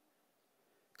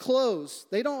 Clothes.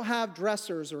 They don't have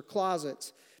dressers or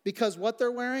closets because what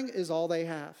they're wearing is all they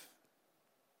have.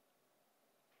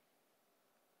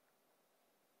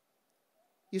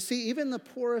 You see, even the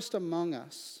poorest among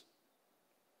us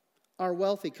are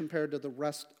wealthy compared to the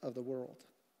rest of the world.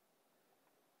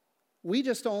 We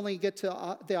just only get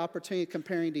to the opportunity of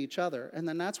comparing to each other, and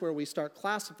then that's where we start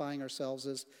classifying ourselves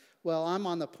as, well, I'm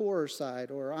on the poorer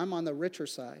side or I'm on the richer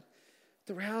side.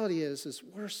 The reality is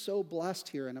we're so blessed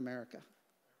here in America.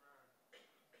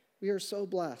 We are so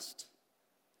blessed.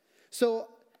 So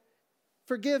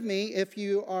forgive me if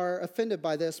you are offended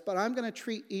by this, but I'm going to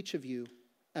treat each of you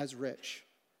as rich,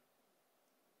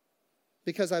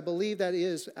 because I believe that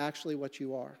is actually what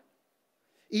you are.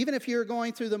 Even if you're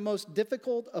going through the most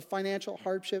difficult of financial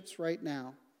hardships right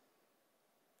now,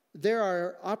 there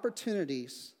are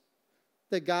opportunities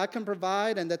that God can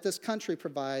provide and that this country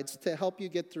provides to help you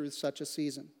get through such a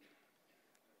season.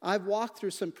 I've walked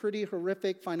through some pretty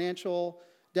horrific financial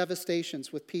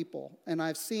devastations with people, and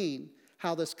I've seen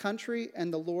how this country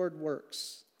and the Lord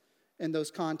works in those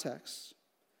contexts.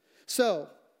 So,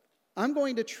 I'm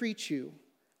going to treat you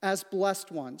as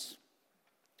blessed ones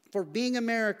for being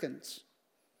Americans,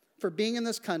 for being in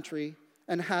this country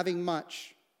and having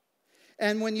much.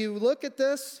 And when you look at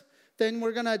this, then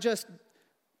we're going to just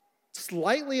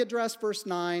slightly address verse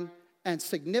 9 and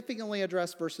significantly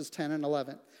address verses 10 and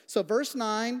 11. So verse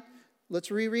 9,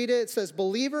 let's reread it. It says,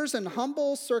 believers in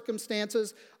humble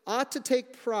circumstances ought to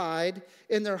take pride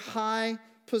in their high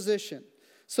position.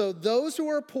 So those who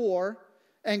are poor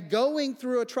and going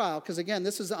through a trial, because again,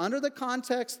 this is under the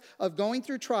context of going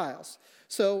through trials.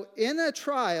 So in a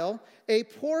trial, a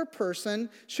poor person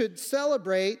should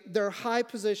celebrate their high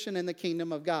position in the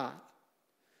kingdom of God.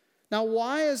 Now,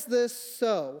 why is this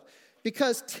so?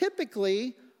 Because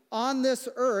typically, on this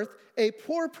earth, a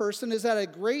poor person is at a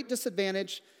great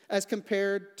disadvantage as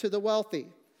compared to the wealthy.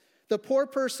 The poor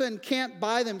person can't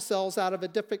buy themselves out of a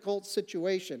difficult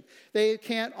situation. They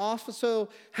can't also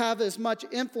have as much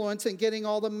influence in getting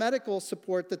all the medical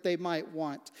support that they might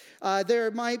want.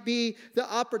 There might be the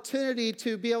opportunity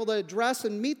to be able to address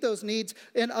and meet those needs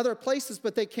in other places,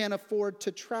 but they can't afford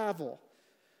to travel.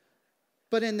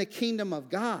 But in the kingdom of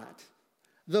God,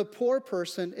 the poor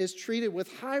person is treated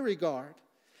with high regard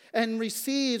and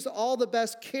receives all the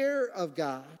best care of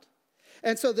God.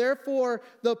 And so therefore,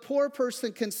 the poor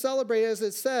person can celebrate, as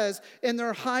it says, in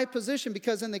their high position,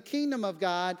 because in the kingdom of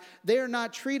God, they are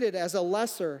not treated as a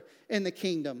lesser in the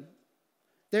kingdom.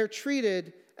 They're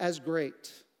treated as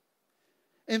great.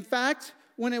 In fact,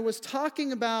 when it was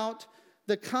talking about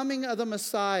the coming of the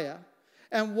Messiah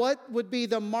and what would be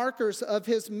the markers of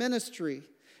his ministry,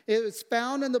 it was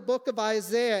found in the book of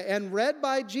Isaiah and read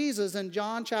by Jesus in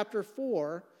John chapter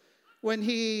 4, when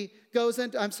he goes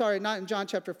into, not in John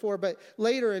chapter 4, but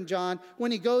later in John,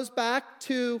 when he goes back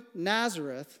to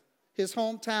Nazareth, his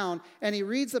hometown, and he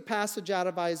reads the passage out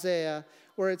of Isaiah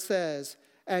where it says,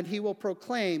 and he will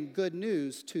proclaim good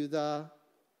news to the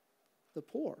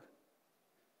poor.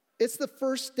 It's the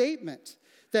first statement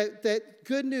that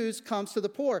good news comes to the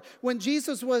poor. When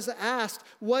Jesus was asked,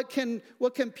 what can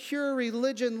pure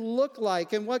religion look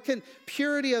like? And what can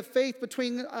purity of faith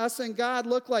between us and God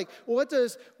look like? What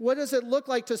does it look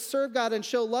like to serve God and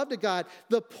show love to God?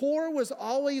 The poor was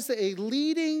always a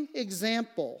leading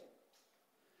example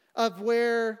of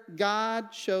where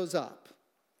God shows up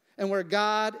and where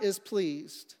God is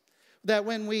pleased. That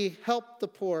when we help the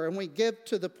poor and we give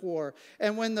to the poor,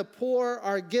 and when the poor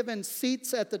are given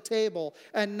seats at the table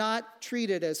and not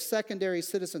treated as secondary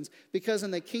citizens, because in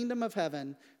the kingdom of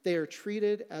heaven, they are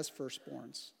treated as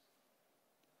firstborns.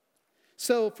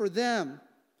 So for them,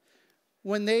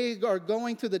 when they are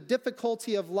going through the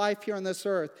difficulty of life here on this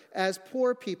earth as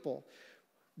poor people,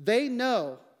 they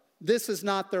know this is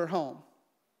not their home.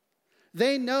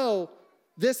 They know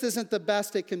this isn't the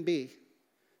best it can be.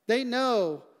 They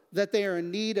know that they are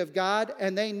in need of God,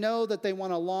 and they know that they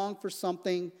want to long for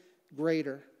something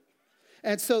greater.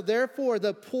 And so therefore,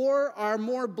 the poor are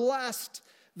more blessed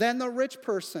than the rich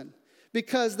person,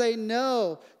 because they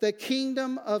know the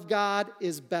kingdom of God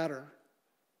is better.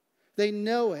 They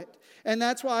know it. And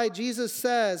that's why Jesus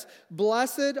says,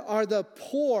 blessed are the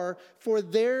poor, for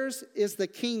theirs is the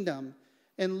kingdom,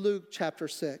 in Luke chapter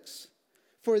 6.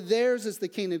 For theirs is the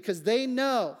kingdom, because they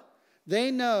know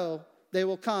they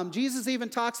will come. Jesus even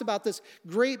talks about this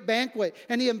great banquet,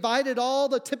 and he invited all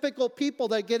the typical people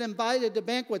that get invited to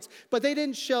banquets, but they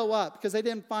didn't show up because they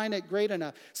didn't find it great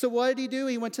enough. So what did he do?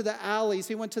 He went to the alleys,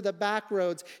 he went to the back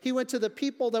roads, he went to the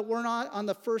people that were not on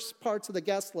the first parts of the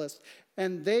guest list,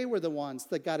 and they were the ones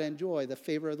that got to enjoy the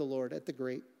favor of the Lord at the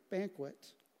great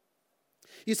banquet.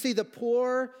 You see, the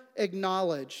poor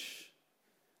acknowledge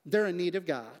they're in need of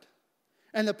God,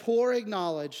 and the poor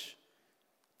acknowledge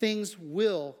things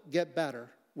will get better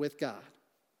with God.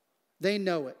 They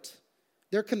know it.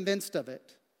 They're convinced of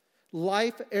it.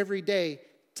 Life every day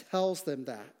tells them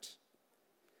that.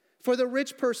 For the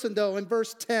rich person, though, in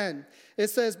verse 10,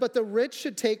 it says, but the rich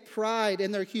should take pride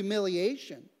in their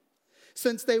humiliation,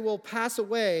 since they will pass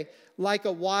away like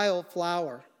a wild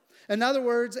flower. In other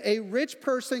words, a rich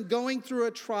person going through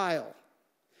a trial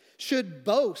should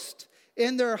boast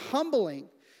in their humbling,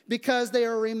 because they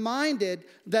are reminded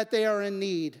that they are in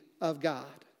need of God.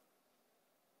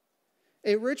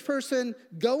 A rich person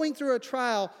going through a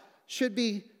trial should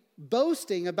be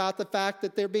boasting about the fact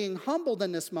that they're being humbled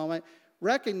in this moment,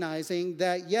 recognizing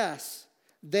that, yes,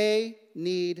 they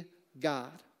need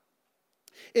God.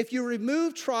 If you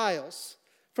remove trials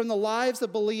from the lives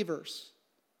of believers,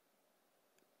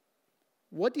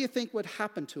 what do you think would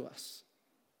happen to us?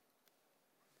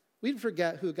 We'd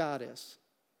forget who God is.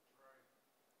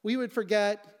 We would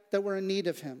forget that we're in need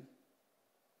of him.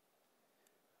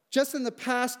 Just in the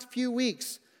past few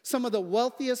weeks, some of the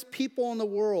wealthiest people in the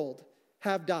world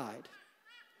have died.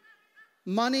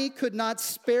 Money could not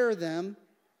spare them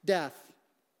death.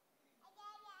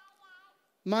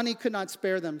 Money could not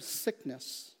spare them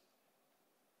sickness.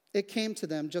 It came to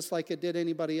them just like it did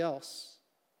anybody else.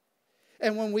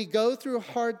 And when we go through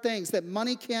hard things that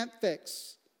money can't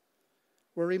fix,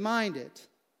 we're reminded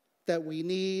that we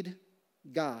need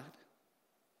God.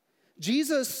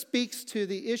 Jesus speaks to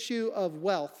the issue of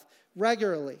wealth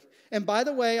regularly. And by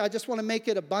the way, I just want to make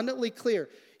it abundantly clear.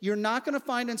 You're not going to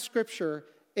find in Scripture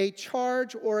a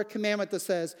charge or a commandment that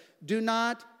says, do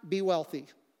not be wealthy.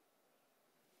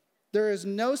 There is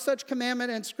no such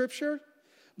commandment in Scripture,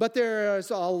 but there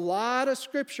is a lot of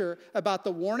Scripture about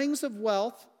the warnings of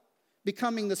wealth,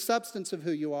 becoming the substance of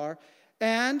who you are,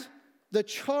 and the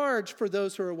charge for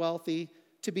those who are wealthy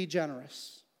to be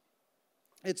generous.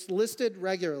 It's listed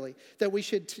regularly that we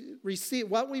should receive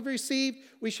what we've received,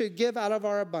 we should give out of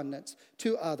our abundance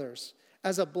to others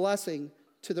as a blessing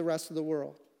to the rest of the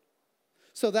world.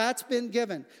 So that's been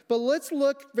given. But let's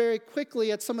look very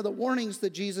quickly at some of the warnings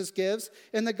that Jesus gives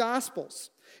in the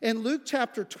Gospels. In Luke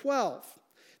chapter 12,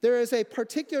 there is a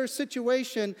particular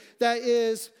situation that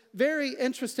is very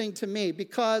interesting to me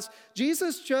because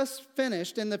Jesus just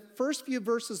finished in the first few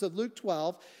verses of Luke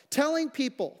 12 telling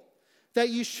people that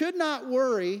you should not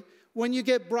worry when you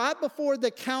get brought before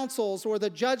the councils or the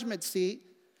judgment seat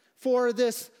for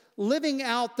this living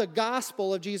out the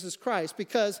gospel of Jesus Christ,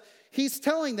 because he's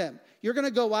telling them, you're going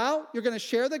to go out, you're going to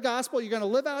share the gospel, you're going to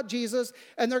live out Jesus,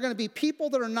 and there are going to be people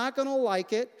that are not going to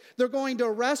like it. They're going to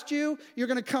arrest you. You're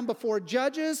going to come before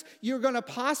judges. You're going to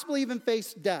possibly even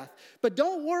face death. But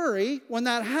don't worry when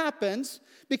that happens,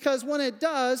 because when it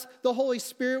does, the Holy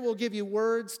Spirit will give you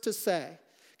words to say.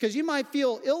 Because you might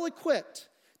feel ill-equipped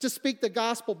to speak the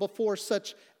gospel before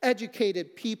such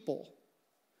educated people.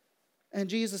 And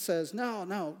Jesus says,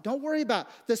 no, don't worry about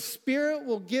it. The Spirit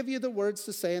will give you the words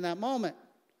to say in that moment.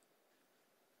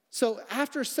 So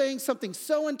after saying something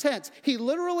so intense, he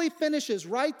literally finishes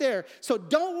right there. So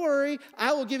don't worry,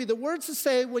 I will give you the words to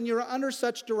say when you're under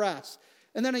such duress.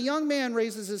 And then a young man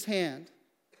raises his hand,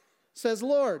 says,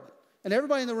 Lord, and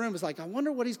everybody in the room is like, I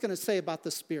wonder what he's going to say about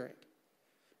the Spirit.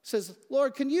 Says,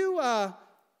 Lord, can you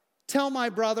tell my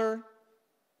brother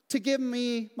to give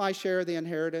me my share of the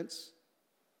inheritance?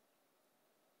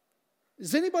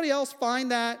 Does anybody else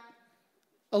find that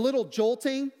a little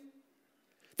jolting?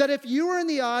 That if you were in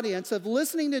the audience of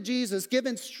listening to Jesus give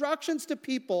instructions to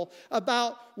people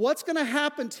about what's going to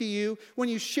happen to you when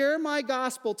you share my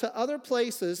gospel to other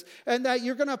places, and that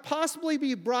you're going to possibly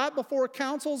be brought before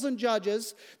councils and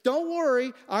judges, don't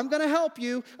worry, I'm going to help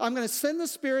you. I'm going to send the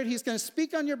Spirit. He's going to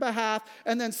speak on your behalf.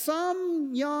 And then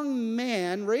some young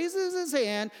man raises his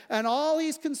hand, and all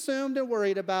he's consumed and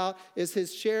worried about is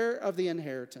his share of the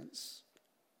inheritance.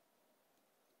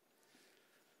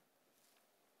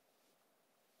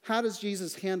 How does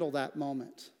Jesus handle that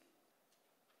moment?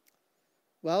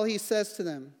 Well, he says to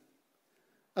them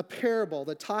a parable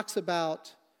that talks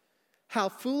about how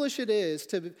foolish it is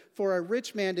for a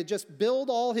rich man to just build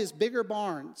all his bigger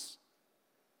barns.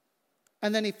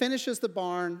 And then he finishes the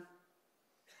barn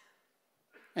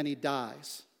and he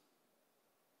dies.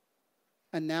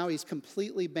 And now he's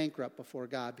completely bankrupt before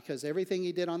God because everything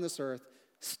he did on this earth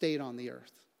stayed on the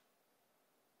earth.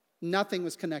 Nothing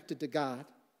was connected to God.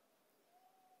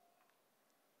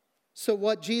 So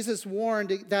what Jesus warned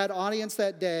that audience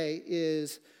that day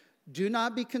is, do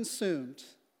not be consumed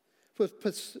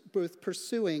with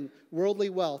pursuing worldly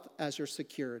wealth as your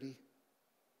security.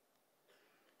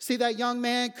 See, that young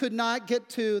man could not get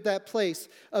to that place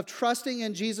of trusting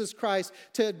in Jesus Christ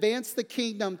to advance the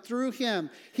kingdom through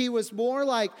him. He was more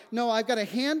like, no, I've got to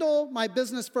handle my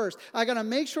business first. I got to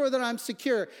make sure that I'm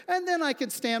secure, and then I can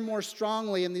stand more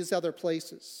strongly in these other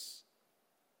places.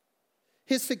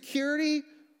 His security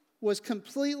was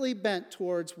completely bent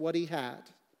towards what he had,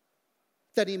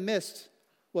 that he missed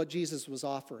what Jesus was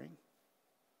offering.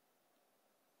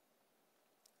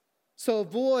 So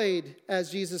avoid,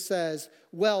 as Jesus says,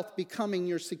 wealth becoming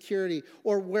your security,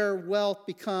 or where wealth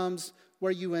becomes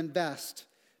where you invest.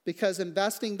 Because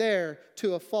investing there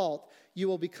to a fault, you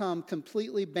will become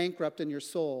completely bankrupt in your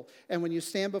soul. And when you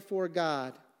stand before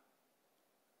God,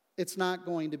 it's not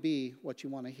going to be what you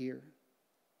want to hear.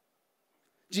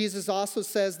 Jesus also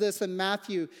says this in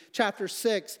Matthew chapter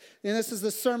 6, and this is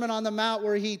the Sermon on the Mount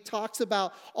where he talks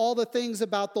about all the things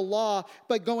about the law,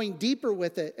 but going deeper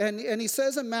with it. And he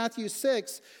says in Matthew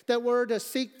 6 that we're to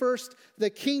seek first the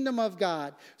kingdom of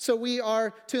God. So we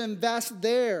are to invest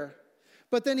there.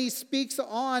 But then he speaks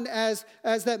on as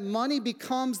that money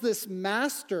becomes this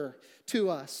master to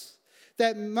us.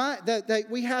 That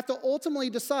we have to ultimately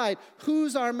decide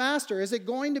who's our master. Is it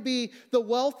going to be the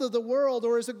wealth of the world,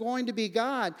 or is it going to be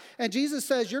God? And Jesus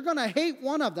says you're going to hate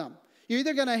one of them. You're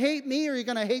either going to hate me or you're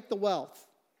going to hate the wealth.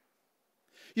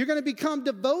 You're going to become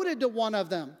devoted to one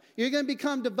of them. You're going to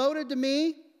become devoted to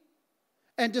me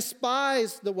and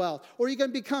despise the wealth. Or you're going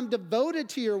to become devoted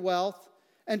to your wealth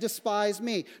and despise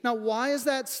me. Now, why is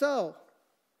that so?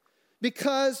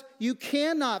 Because you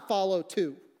cannot follow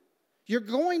two. You're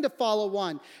going to follow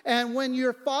one. And when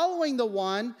you're following the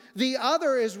one, the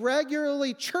other is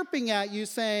regularly chirping at you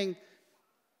saying,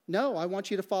 no, I want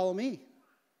you to follow me.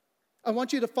 I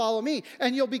want you to follow me.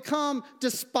 And you'll become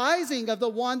despising of the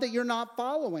one that you're not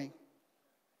following.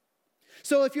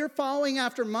 So if you're following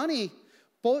after money,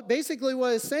 Basically,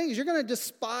 what it's saying is you're going to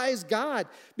despise God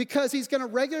because he's going to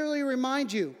regularly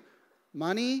remind you,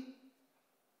 money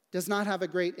does not have a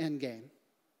great end game.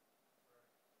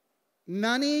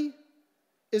 Money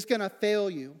is going to fail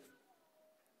you.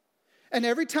 And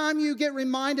every time you get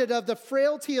reminded of the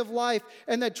frailty of life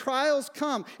and that trials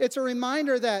come, it's a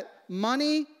reminder that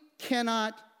money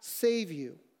cannot save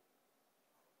you.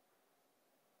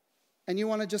 And you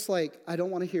want to just I don't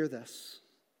want to hear this.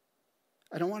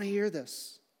 I don't want to hear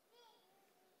this.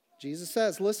 Jesus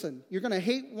says, listen, you're going to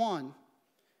hate one.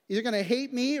 You're going to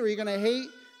hate me or you're going to hate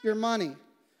your money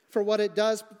for what it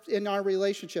does in our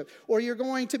relationship. Or you're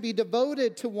going to be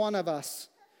devoted to one of us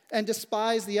and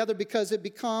despise the other because it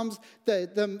becomes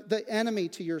the enemy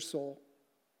to your soul.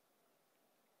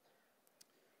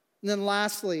 And then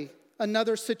lastly,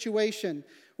 another situation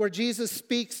where Jesus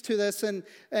speaks to this, and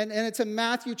it's in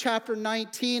Matthew chapter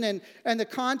 19, and the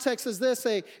context is this: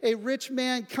 a rich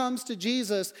man comes to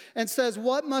Jesus and says,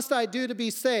 "What must I do to be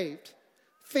saved?"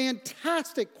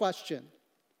 Fantastic question.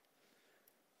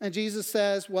 And Jesus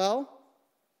says, well,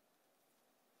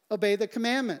 obey the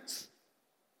commandments.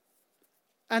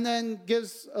 And then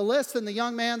gives a list, and the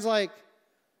young man's like,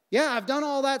 yeah, I've done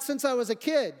all that since I was a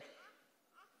kid.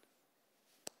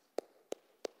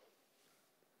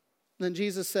 Then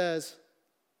Jesus says,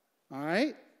 all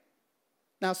right,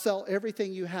 now sell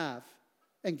everything you have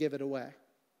and give it away.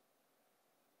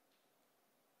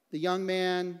 The young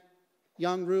man,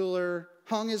 young ruler,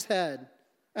 hung his head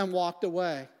and walked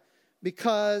away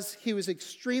because he was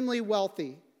extremely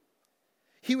wealthy.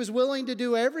 He was willing to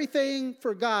do everything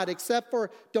for God except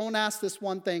for, don't ask this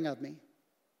one thing of me.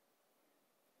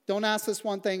 Don't ask this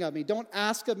one thing of me. Don't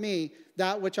ask of me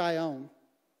that which I own.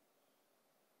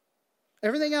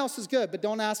 Everything else is good, but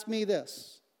don't ask me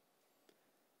this.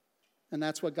 And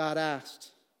that's what God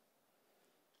asked.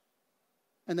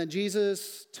 And then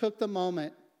Jesus took the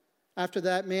moment after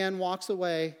that man walks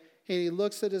away, and he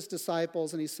looks at his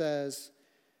disciples and he says,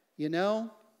 you know,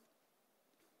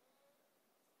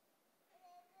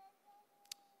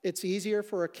 it's easier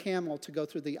for a camel to go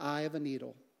through the eye of a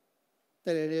needle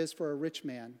than it is for a rich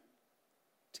man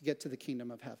to get to the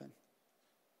kingdom of heaven.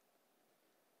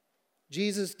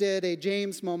 Jesus did a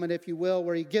James moment, if you will,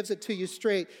 where he gives it to you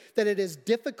straight, that it is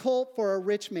difficult for a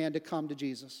rich man to come to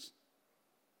Jesus.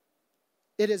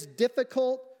 It is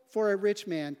difficult for a rich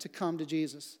man to come to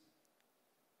Jesus.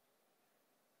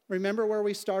 Remember where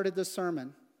we started this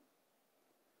sermon.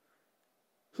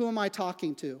 Who am I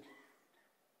talking to?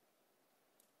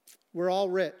 We're all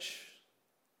rich.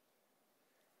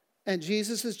 And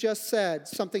Jesus has just said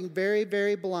something very,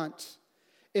 very blunt.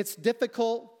 It's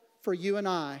difficult for you and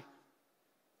I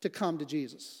to come to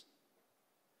Jesus.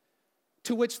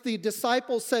 To which the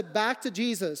disciples said back to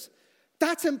Jesus,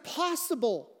 that's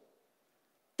impossible.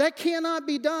 That cannot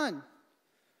be done.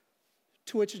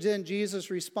 To which then Jesus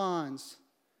responds,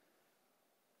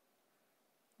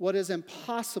 what is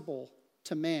impossible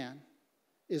to man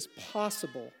is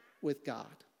possible with God.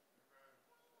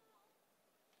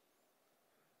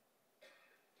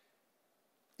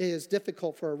 It is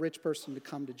difficult for a rich person to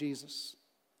come to Jesus.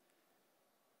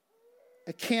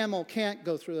 A camel can't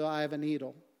go through the eye of a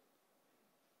needle.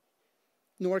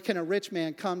 Nor can a rich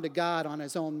man come to God on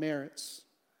his own merits.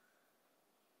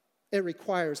 It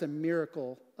requires a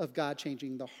miracle of God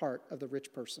changing the heart of the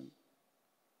rich person.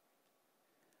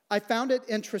 I found it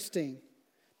interesting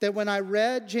that when I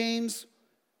read James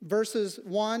verses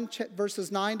 9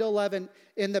 to 11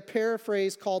 in the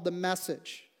paraphrase called The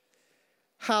Message,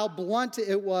 how blunt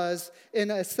it was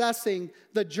in assessing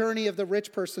the journey of the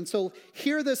rich person. So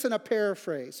hear this in a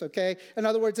paraphrase, okay? In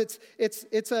other words,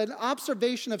 it's an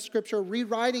observation of Scripture,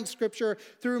 rewriting Scripture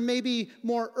through maybe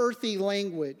more earthy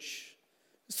language.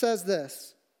 It says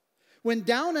this: when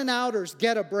down and outers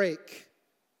get a break,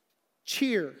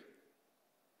 cheer.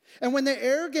 And when the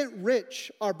arrogant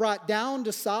rich are brought down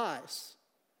to size,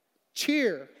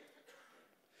 cheer.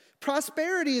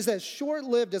 Prosperity is as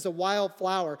short-lived as a wild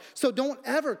flower, so don't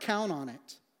ever count on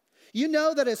it. You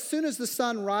know that as soon as the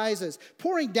sun rises,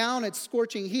 pouring down its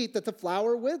scorching heat, that the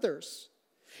flower withers.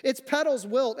 Its petals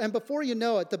wilt, and before you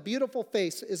know it, the beautiful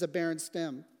face is a barren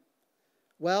stem.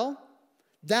 Well,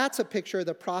 that's a picture of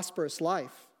the prosperous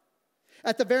life.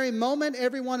 At the very moment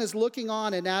everyone is looking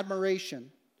on in admiration,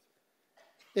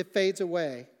 it fades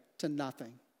away to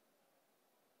nothing.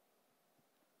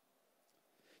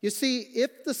 You see,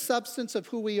 if the substance of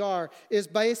who we are is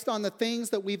based on the things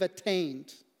that we've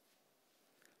attained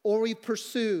or we've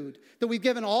pursued, that we've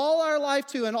given all our life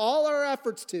to and all our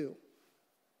efforts to,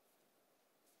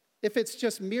 if it's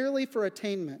just merely for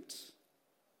attainment,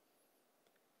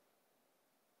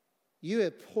 you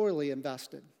have poorly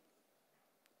invested.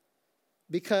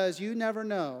 because you never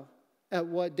know at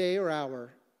what day or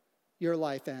hour your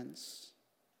life ends.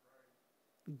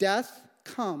 Death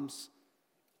comes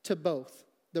to both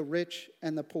the rich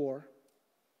and the poor.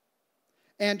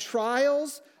 And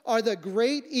trials are the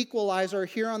great equalizer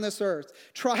here on this earth.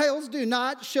 Trials do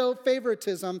not show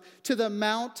favoritism to the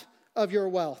amount of your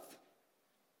wealth.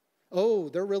 Oh,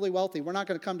 they're really wealthy. We're not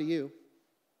going to come to you.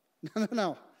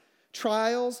 No.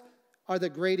 Trials are the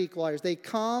great equalizers. They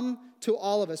come to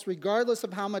all of us, regardless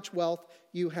of how much wealth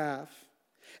you have.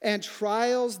 And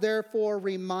trials, therefore,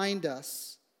 remind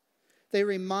us. They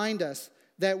remind us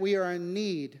that we are in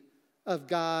need of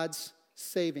God's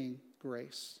saving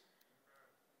grace.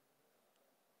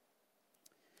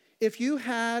 If you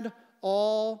had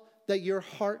all that your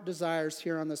heart desires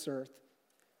here on this earth,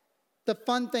 the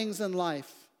fun things in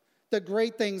life, the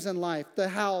great things in life, the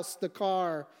house, the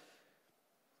car,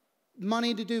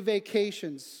 money to do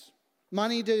vacations,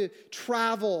 money to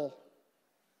travel,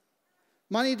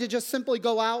 money to just simply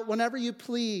go out whenever you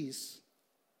please,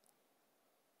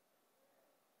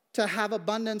 to have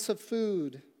abundance of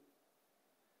food,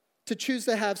 to choose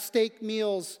to have steak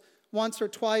meals once or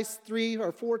twice, 3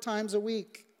 or 4 times a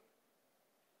week.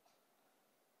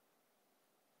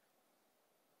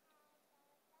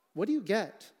 What do you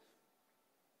get?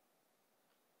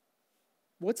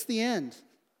 What's the end?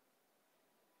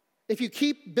 If you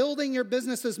keep building your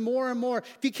businesses more and more,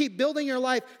 if you keep building your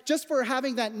life just for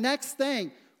having that next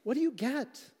thing, what do you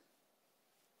get?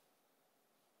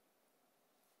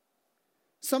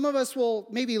 Some of us will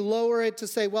maybe lower it to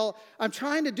say, well, I'm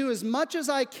trying to do as much as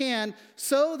I can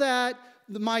so that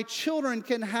my children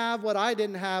can have what I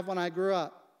didn't have when I grew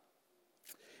up.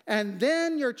 And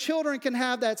then your children can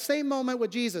have that same moment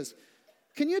with Jesus.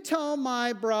 Can you tell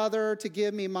my brother to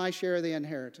give me my share of the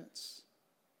inheritance?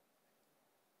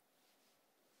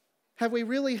 Have we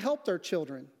really helped our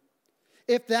children?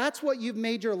 If that's what you've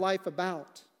made your life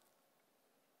about.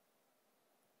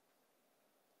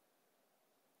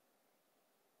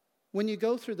 When you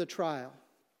go through the trial,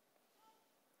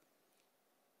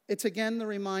 it's again the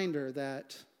reminder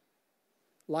that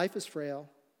life is frail.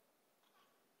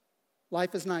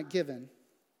 Life is not given.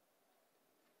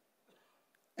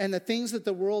 And the things that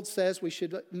the world says we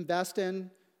should invest in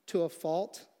to a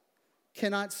fault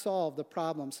cannot solve the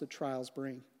problems that trials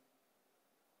bring.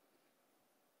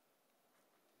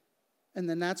 And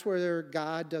then that's where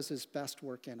God does his best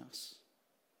work in us.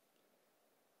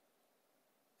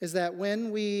 Is that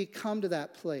when we come to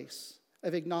that place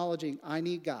of acknowledging I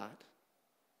need God,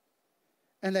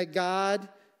 and that God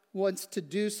wants to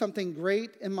do something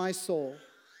great in my soul,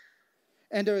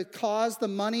 and to cause the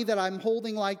money that I'm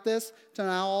holding like this to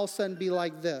now all of a sudden be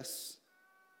like this,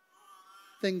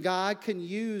 then God can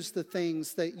use the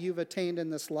things that you've attained in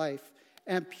this life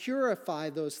and purify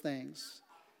those things.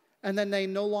 And then they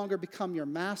no longer become your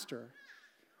master.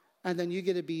 And then you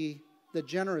get to be the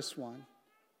generous one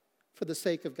for the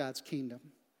sake of God's kingdom.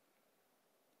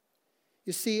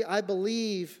 You see, I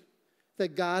believe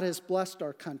that God has blessed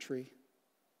our country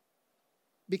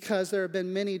because there have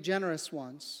been many generous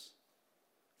ones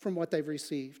from what they've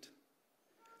received.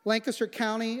 Lancaster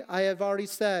County, I have already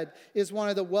said, is one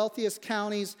of the wealthiest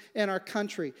counties in our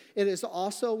country. It is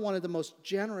also one of the most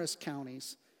generous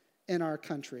counties in our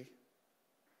country.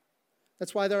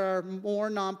 That's why there are more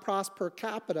nonprofits per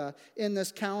capita in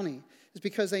this county. It's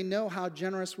because they know how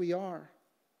generous we are.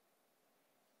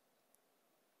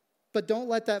 But don't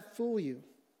let that fool you.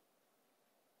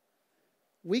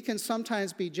 We can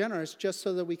sometimes be generous just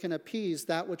so that we can appease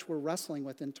that which we're wrestling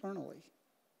with internally.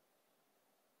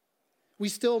 We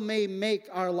still may make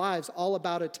our lives all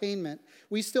about attainment.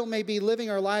 We still may be living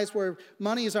our lives where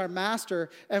money is our master,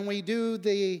 and we do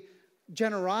the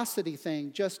generosity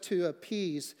thing just to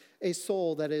appease a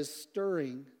soul that is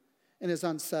stirring and is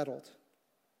unsettled.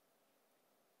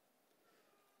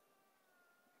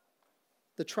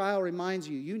 The trial reminds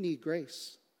you, you need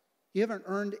grace. You haven't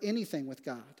earned anything with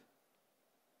God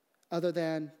other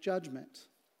than judgment.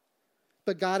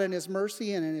 But God in his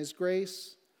mercy and in his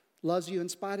grace loves you in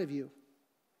spite of you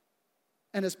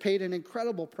and has paid an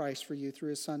incredible price for you through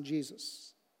his son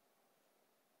Jesus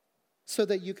so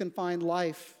that you can find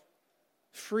life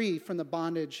free from the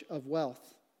bondage of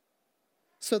wealth,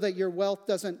 so that your wealth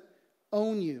doesn't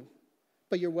own you,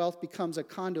 but your wealth becomes a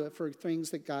conduit for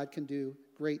things that God can do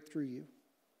great through you.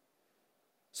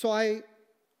 So I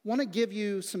want to give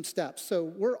you some steps. So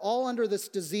we're all under this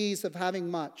disease of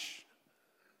having much.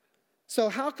 So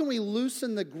how can we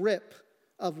loosen the grip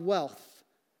of wealth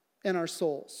in our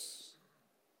souls?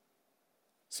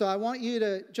 So I want you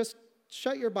to just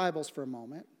shut your Bibles for a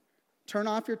moment, turn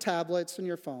off your tablets and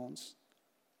your phones,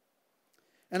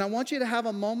 and I want you to have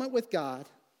a moment with God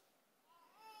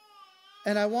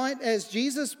And I want, as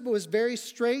Jesus was very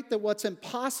straight, that what's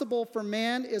impossible for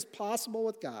man is possible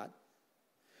with God.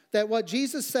 That what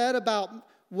Jesus said about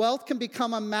wealth can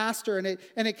become a master and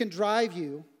it can drive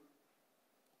you.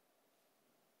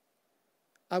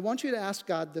 I want you to ask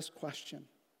God this question.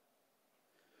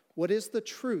 What is the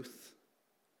truth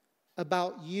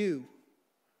about you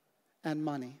and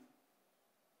money?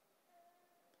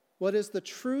 What is the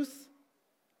truth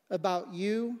about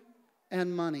you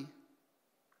and money?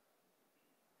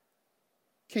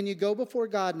 Can you go before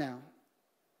God now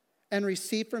and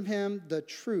receive from him the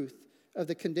truth of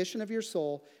the condition of your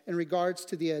soul in regards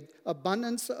to the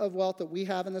abundance of wealth that we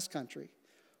have in this country,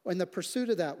 or in the pursuit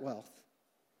of that wealth?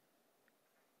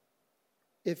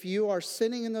 If you are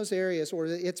sinning in those areas or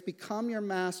it's become your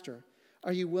master,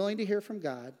 are you willing to hear from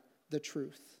God the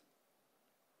truth?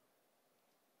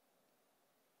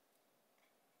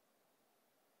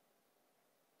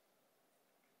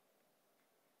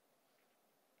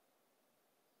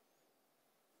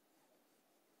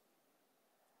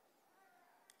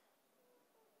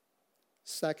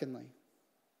 Secondly,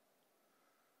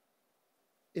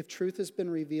 if truth has been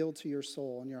revealed to your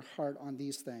soul and your heart on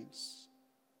these things,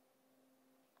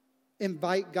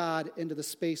 invite God into the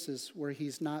spaces where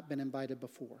he's not been invited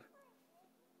before.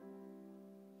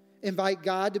 Invite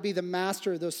God to be the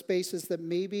master of those spaces that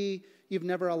maybe you've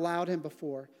never allowed him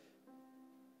before.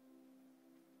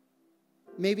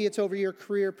 Maybe it's over your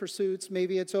career pursuits.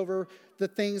 Maybe it's over the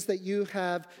things that you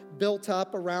have built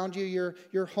up around you,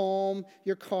 your home,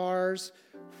 your cars,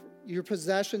 your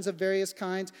possessions of various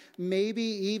kinds. Maybe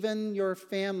even your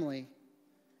family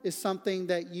is something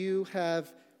that you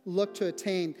have looked to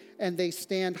attain, and they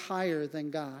stand higher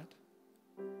than God.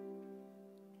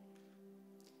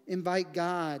 Invite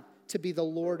God to be the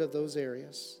Lord of those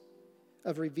areas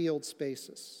of revealed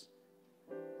spaces.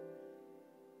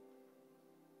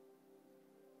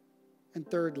 And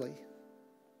thirdly,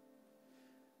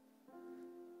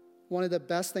 one of the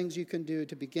best things you can do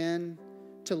to begin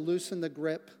to loosen the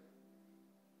grip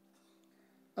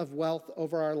of wealth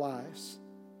over our lives,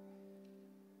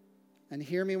 and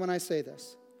hear me when I say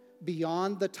this,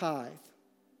 beyond the tithe,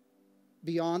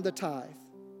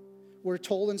 we're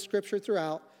told in Scripture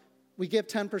throughout, we give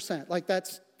 10%. Like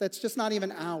that's just not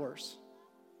even ours.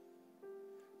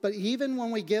 But even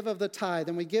when we give of the tithe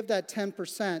and we give that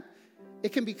 10%,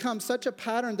 it can become such a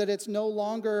pattern that it's no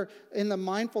longer in the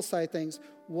mindful side of things.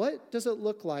 What does it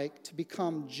look like to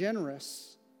become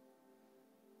generous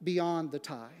beyond the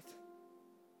tithe?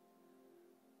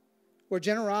 Where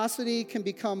generosity can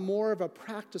become more of a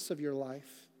practice of your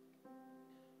life.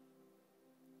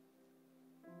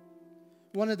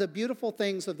 One of the beautiful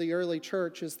things of the early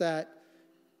church is that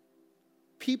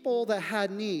people that had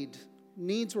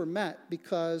needs were met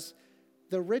because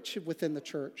the rich within the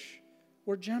church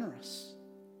were generous.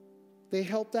 They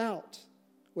helped out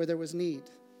where there was need.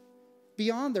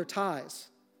 Beyond their tithes.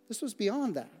 This was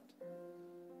beyond that.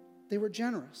 They were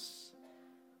generous.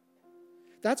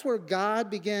 That's where God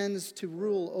begins to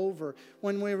rule over.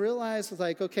 When we realize,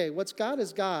 like, okay, what's God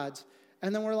is God's.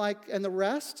 And then we're like, and the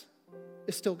rest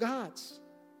is still God's.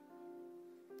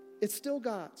 It's still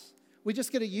God's. We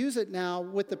just get to use it now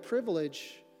with the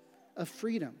privilege of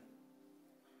freedom.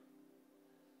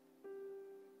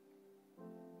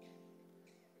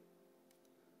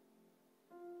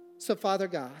 So, Father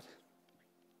God,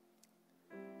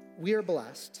 we are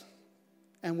blessed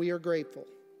and we are grateful.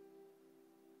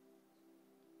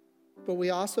 But we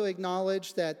also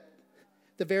acknowledge that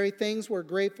the very things we're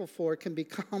grateful for can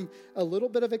become a little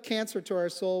bit of a cancer to our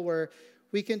soul, where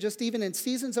we can just, even in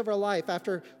seasons of our life,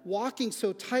 after walking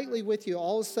so tightly with you,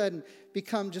 all of a sudden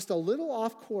become just a little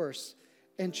off course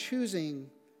and choosing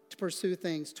to pursue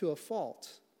things to a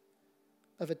fault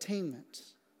of attainment.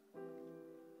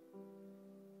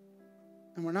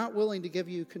 And we're not willing to give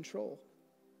you control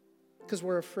because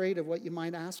we're afraid of what you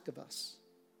might ask of us.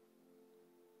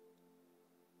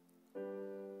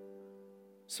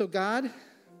 So God,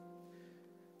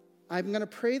 I'm going to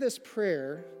pray this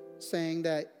prayer saying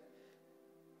that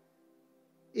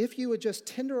if you would just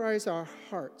tenderize our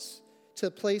hearts to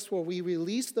a place where we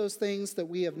release those things that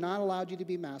we have not allowed you to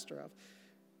be master of,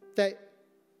 that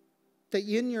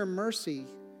in your mercy,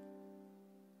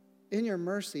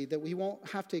 that we won't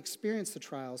have to experience the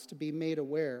trials to be made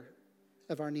aware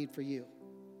of our need for you.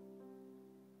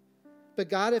 But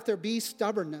God, if there be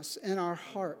stubbornness in our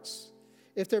hearts,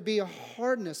 if there be a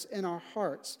hardness in our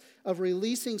hearts of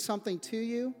releasing something to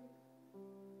you,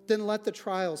 then let the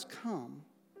trials come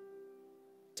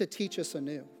to teach us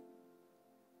anew.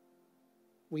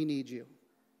 We need you.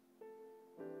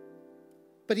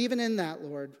 But even in that,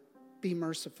 Lord, be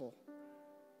merciful,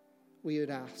 we would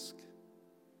ask.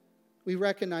 We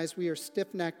recognize we are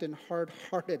stiff-necked and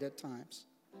hard-hearted at times.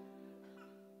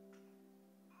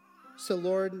 So,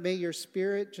 Lord, may your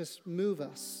Spirit just move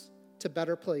us to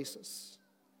better places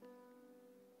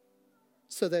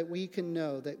so that we can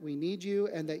know that we need you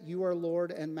and that you are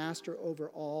Lord and Master over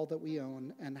all that we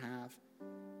own and have,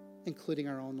 including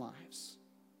our own lives.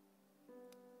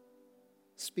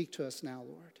 Speak to us now,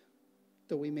 Lord,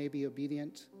 that we may be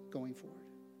obedient going forward.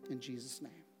 In Jesus'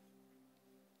 name.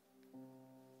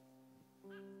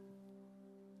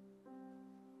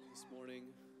 This morning,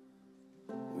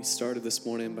 we started this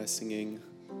morning by singing,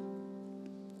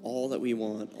 all that we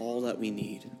want, all that we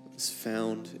need is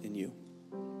found in you.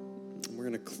 And we're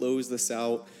going to close this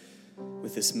out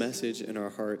with this message in our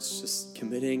hearts, just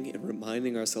committing and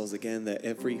reminding ourselves again that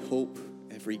every hope,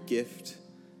 every gift,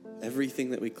 everything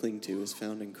that we cling to is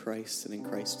found in Christ and in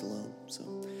Christ alone. So,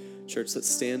 church, let's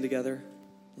stand together.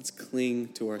 Let's cling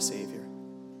to our Savior.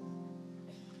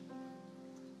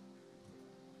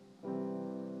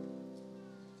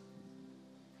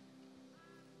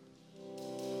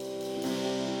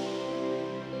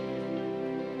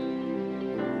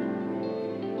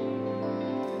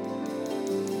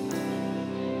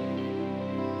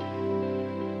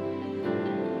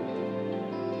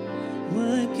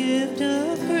 What gift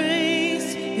of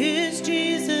grace is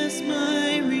Jesus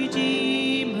my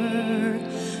Redeemer?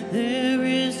 There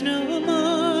is no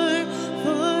more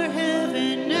for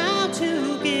heaven now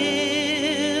to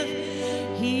give.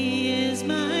 He is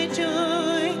my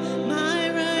joy, my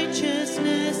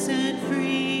righteousness and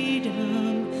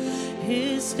freedom.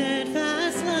 His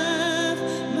steadfast love,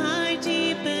 my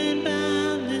deep and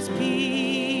boundless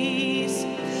peace.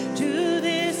 To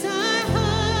this I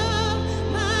hope,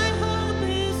 my hope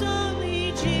is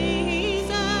only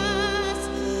Jesus.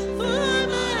 For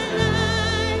my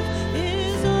life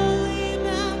is only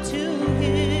bound to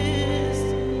His.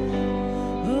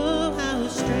 Oh, how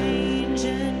strange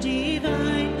and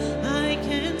divine, I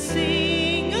can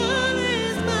sing all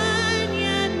is mine,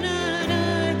 yet not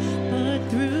I, but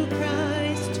through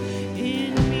Christ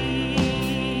in me.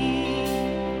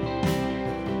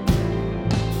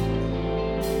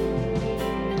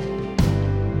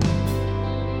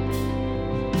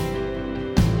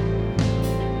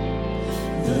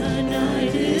 The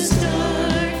night is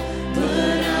dark,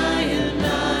 but I am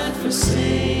not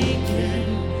forsaken.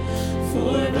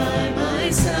 For by my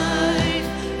side,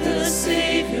 the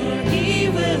Savior, He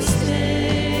will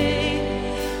stay.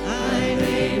 I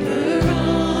labor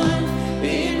on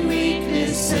in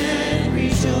weakness and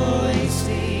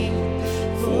rejoicing.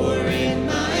 For in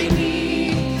my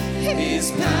need,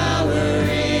 His power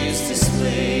is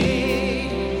displayed.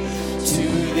 To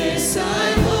this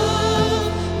I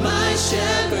hope, my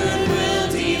shepherd will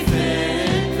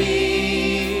defend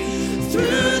me.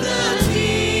 Through the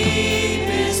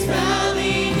deepest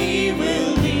valley He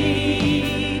will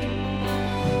lead.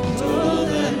 Oh,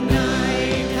 the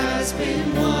night has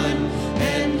been won,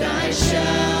 and I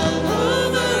shall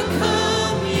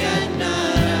overcome, yet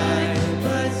not I,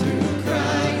 but through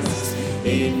Christ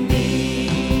in me.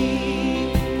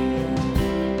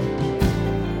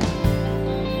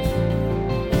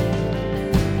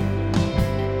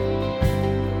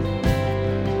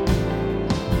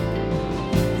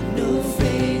 No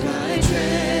fate I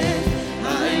dread,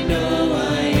 I know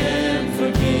I am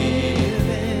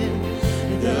forgiven.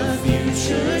 The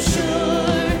future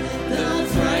sure, the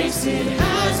price it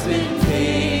has been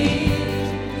paid.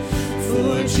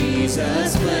 For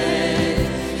Jesus bled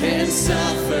and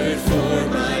suffered for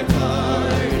my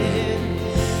pardon,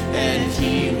 and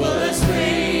He was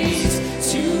raised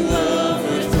to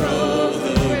overthrow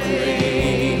the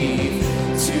grave.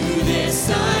 To this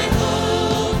I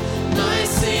hope, my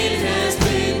sin has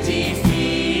been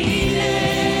defeated.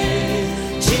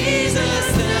 Jesus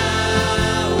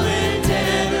now and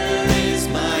ever is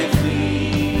my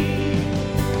plea.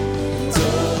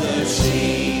 Though the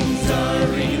chains are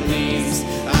released,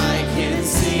 I can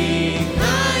sing,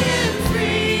 I am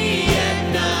free, yet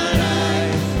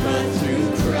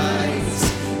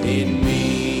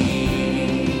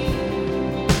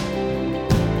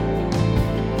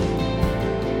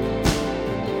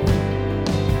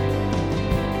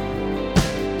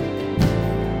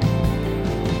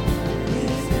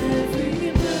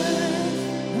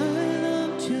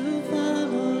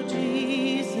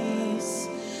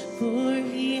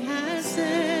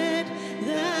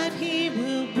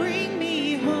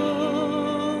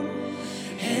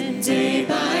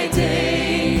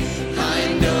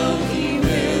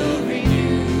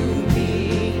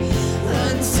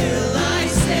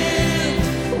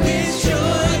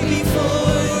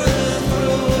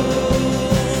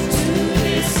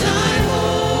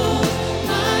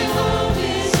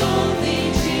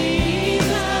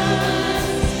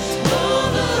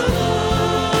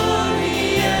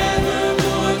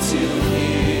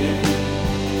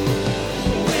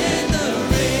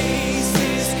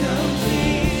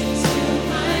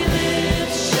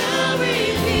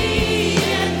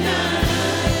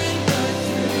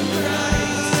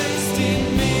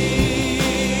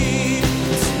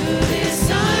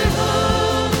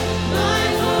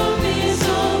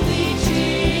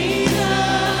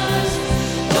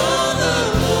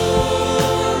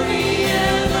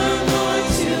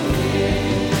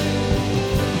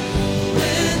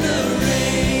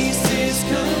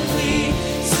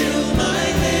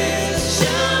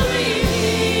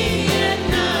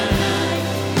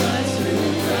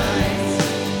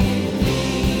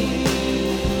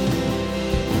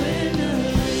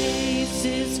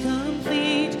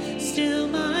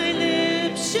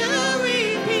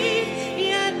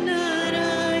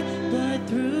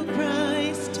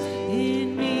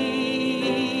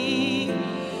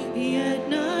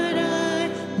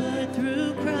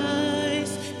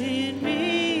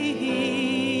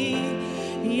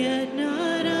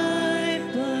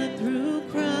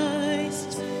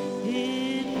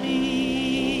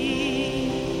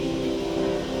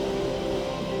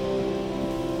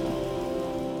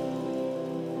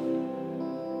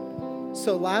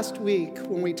So last week,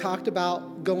 when we talked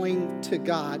about going to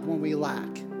God when we lack,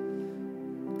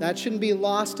 that shouldn't be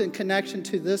lost in connection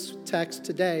to this text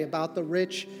today about the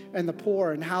rich and the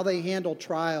poor and how they handle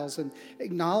trials, and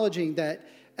acknowledging that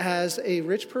as a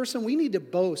rich person, we need to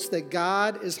boast that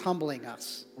God is humbling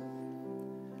us.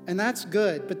 And that's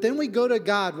good. But then we go to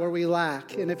God where we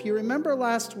lack. And if you remember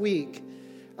last week,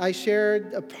 I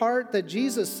shared a part that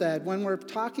Jesus said when we're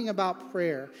talking about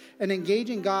prayer and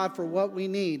engaging God for what we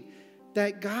need,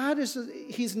 that God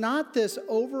he's not this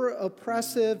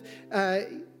over-oppressive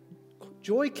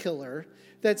joy killer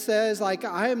that says, like,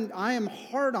 I am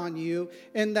hard on you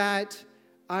and that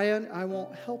I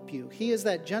won't help you. He is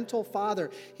that gentle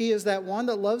Father. He is that one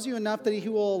that loves you enough that he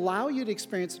will allow you to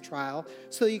experience a trial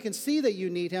so you can see that you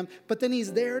need him, but then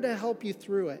he's there to help you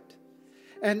through it.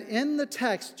 And in the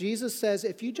text, Jesus says,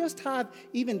 if you just have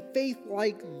even faith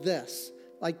like this,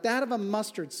 like that of a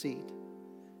mustard seed,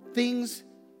 things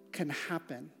can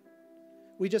happen.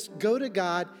 We just go to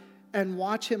God and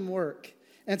watch him work.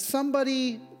 And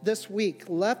somebody this week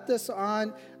left this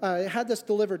on, had this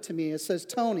delivered to me. It says,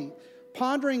 Tony,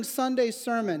 pondering Sunday's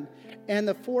sermon and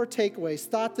the 4 takeaways,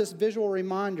 thought this visual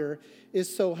reminder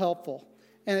is so helpful.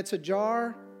 And it's a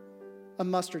jar of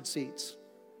mustard seeds.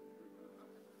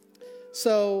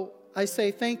 So I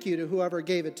say thank you to whoever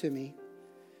gave it to me.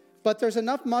 But there's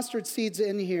enough mustard seeds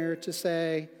in here to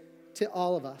say to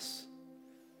all of us,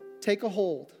 take a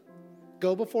hold,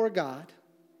 go before God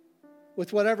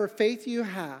with whatever faith you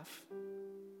have,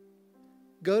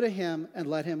 go to him and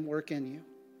let him work in you.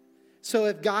 So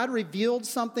if God revealed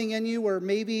something in you where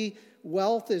maybe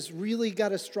wealth has really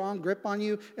got a strong grip on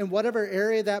you, in whatever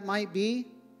area that might be,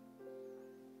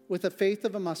 with the faith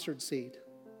of a mustard seed,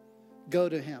 go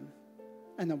to him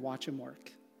and then watch him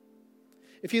work.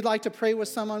 If you'd like to pray with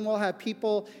someone, we'll have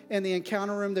people in the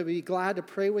encounter room that would be glad to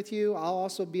pray with you. I'll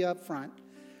also be up front.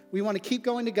 We want to keep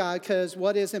going to God because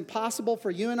what is impossible for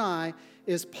you and I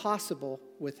is possible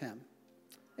with him.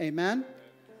 Amen?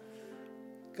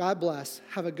 God bless.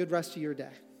 Have a good rest of your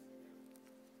day.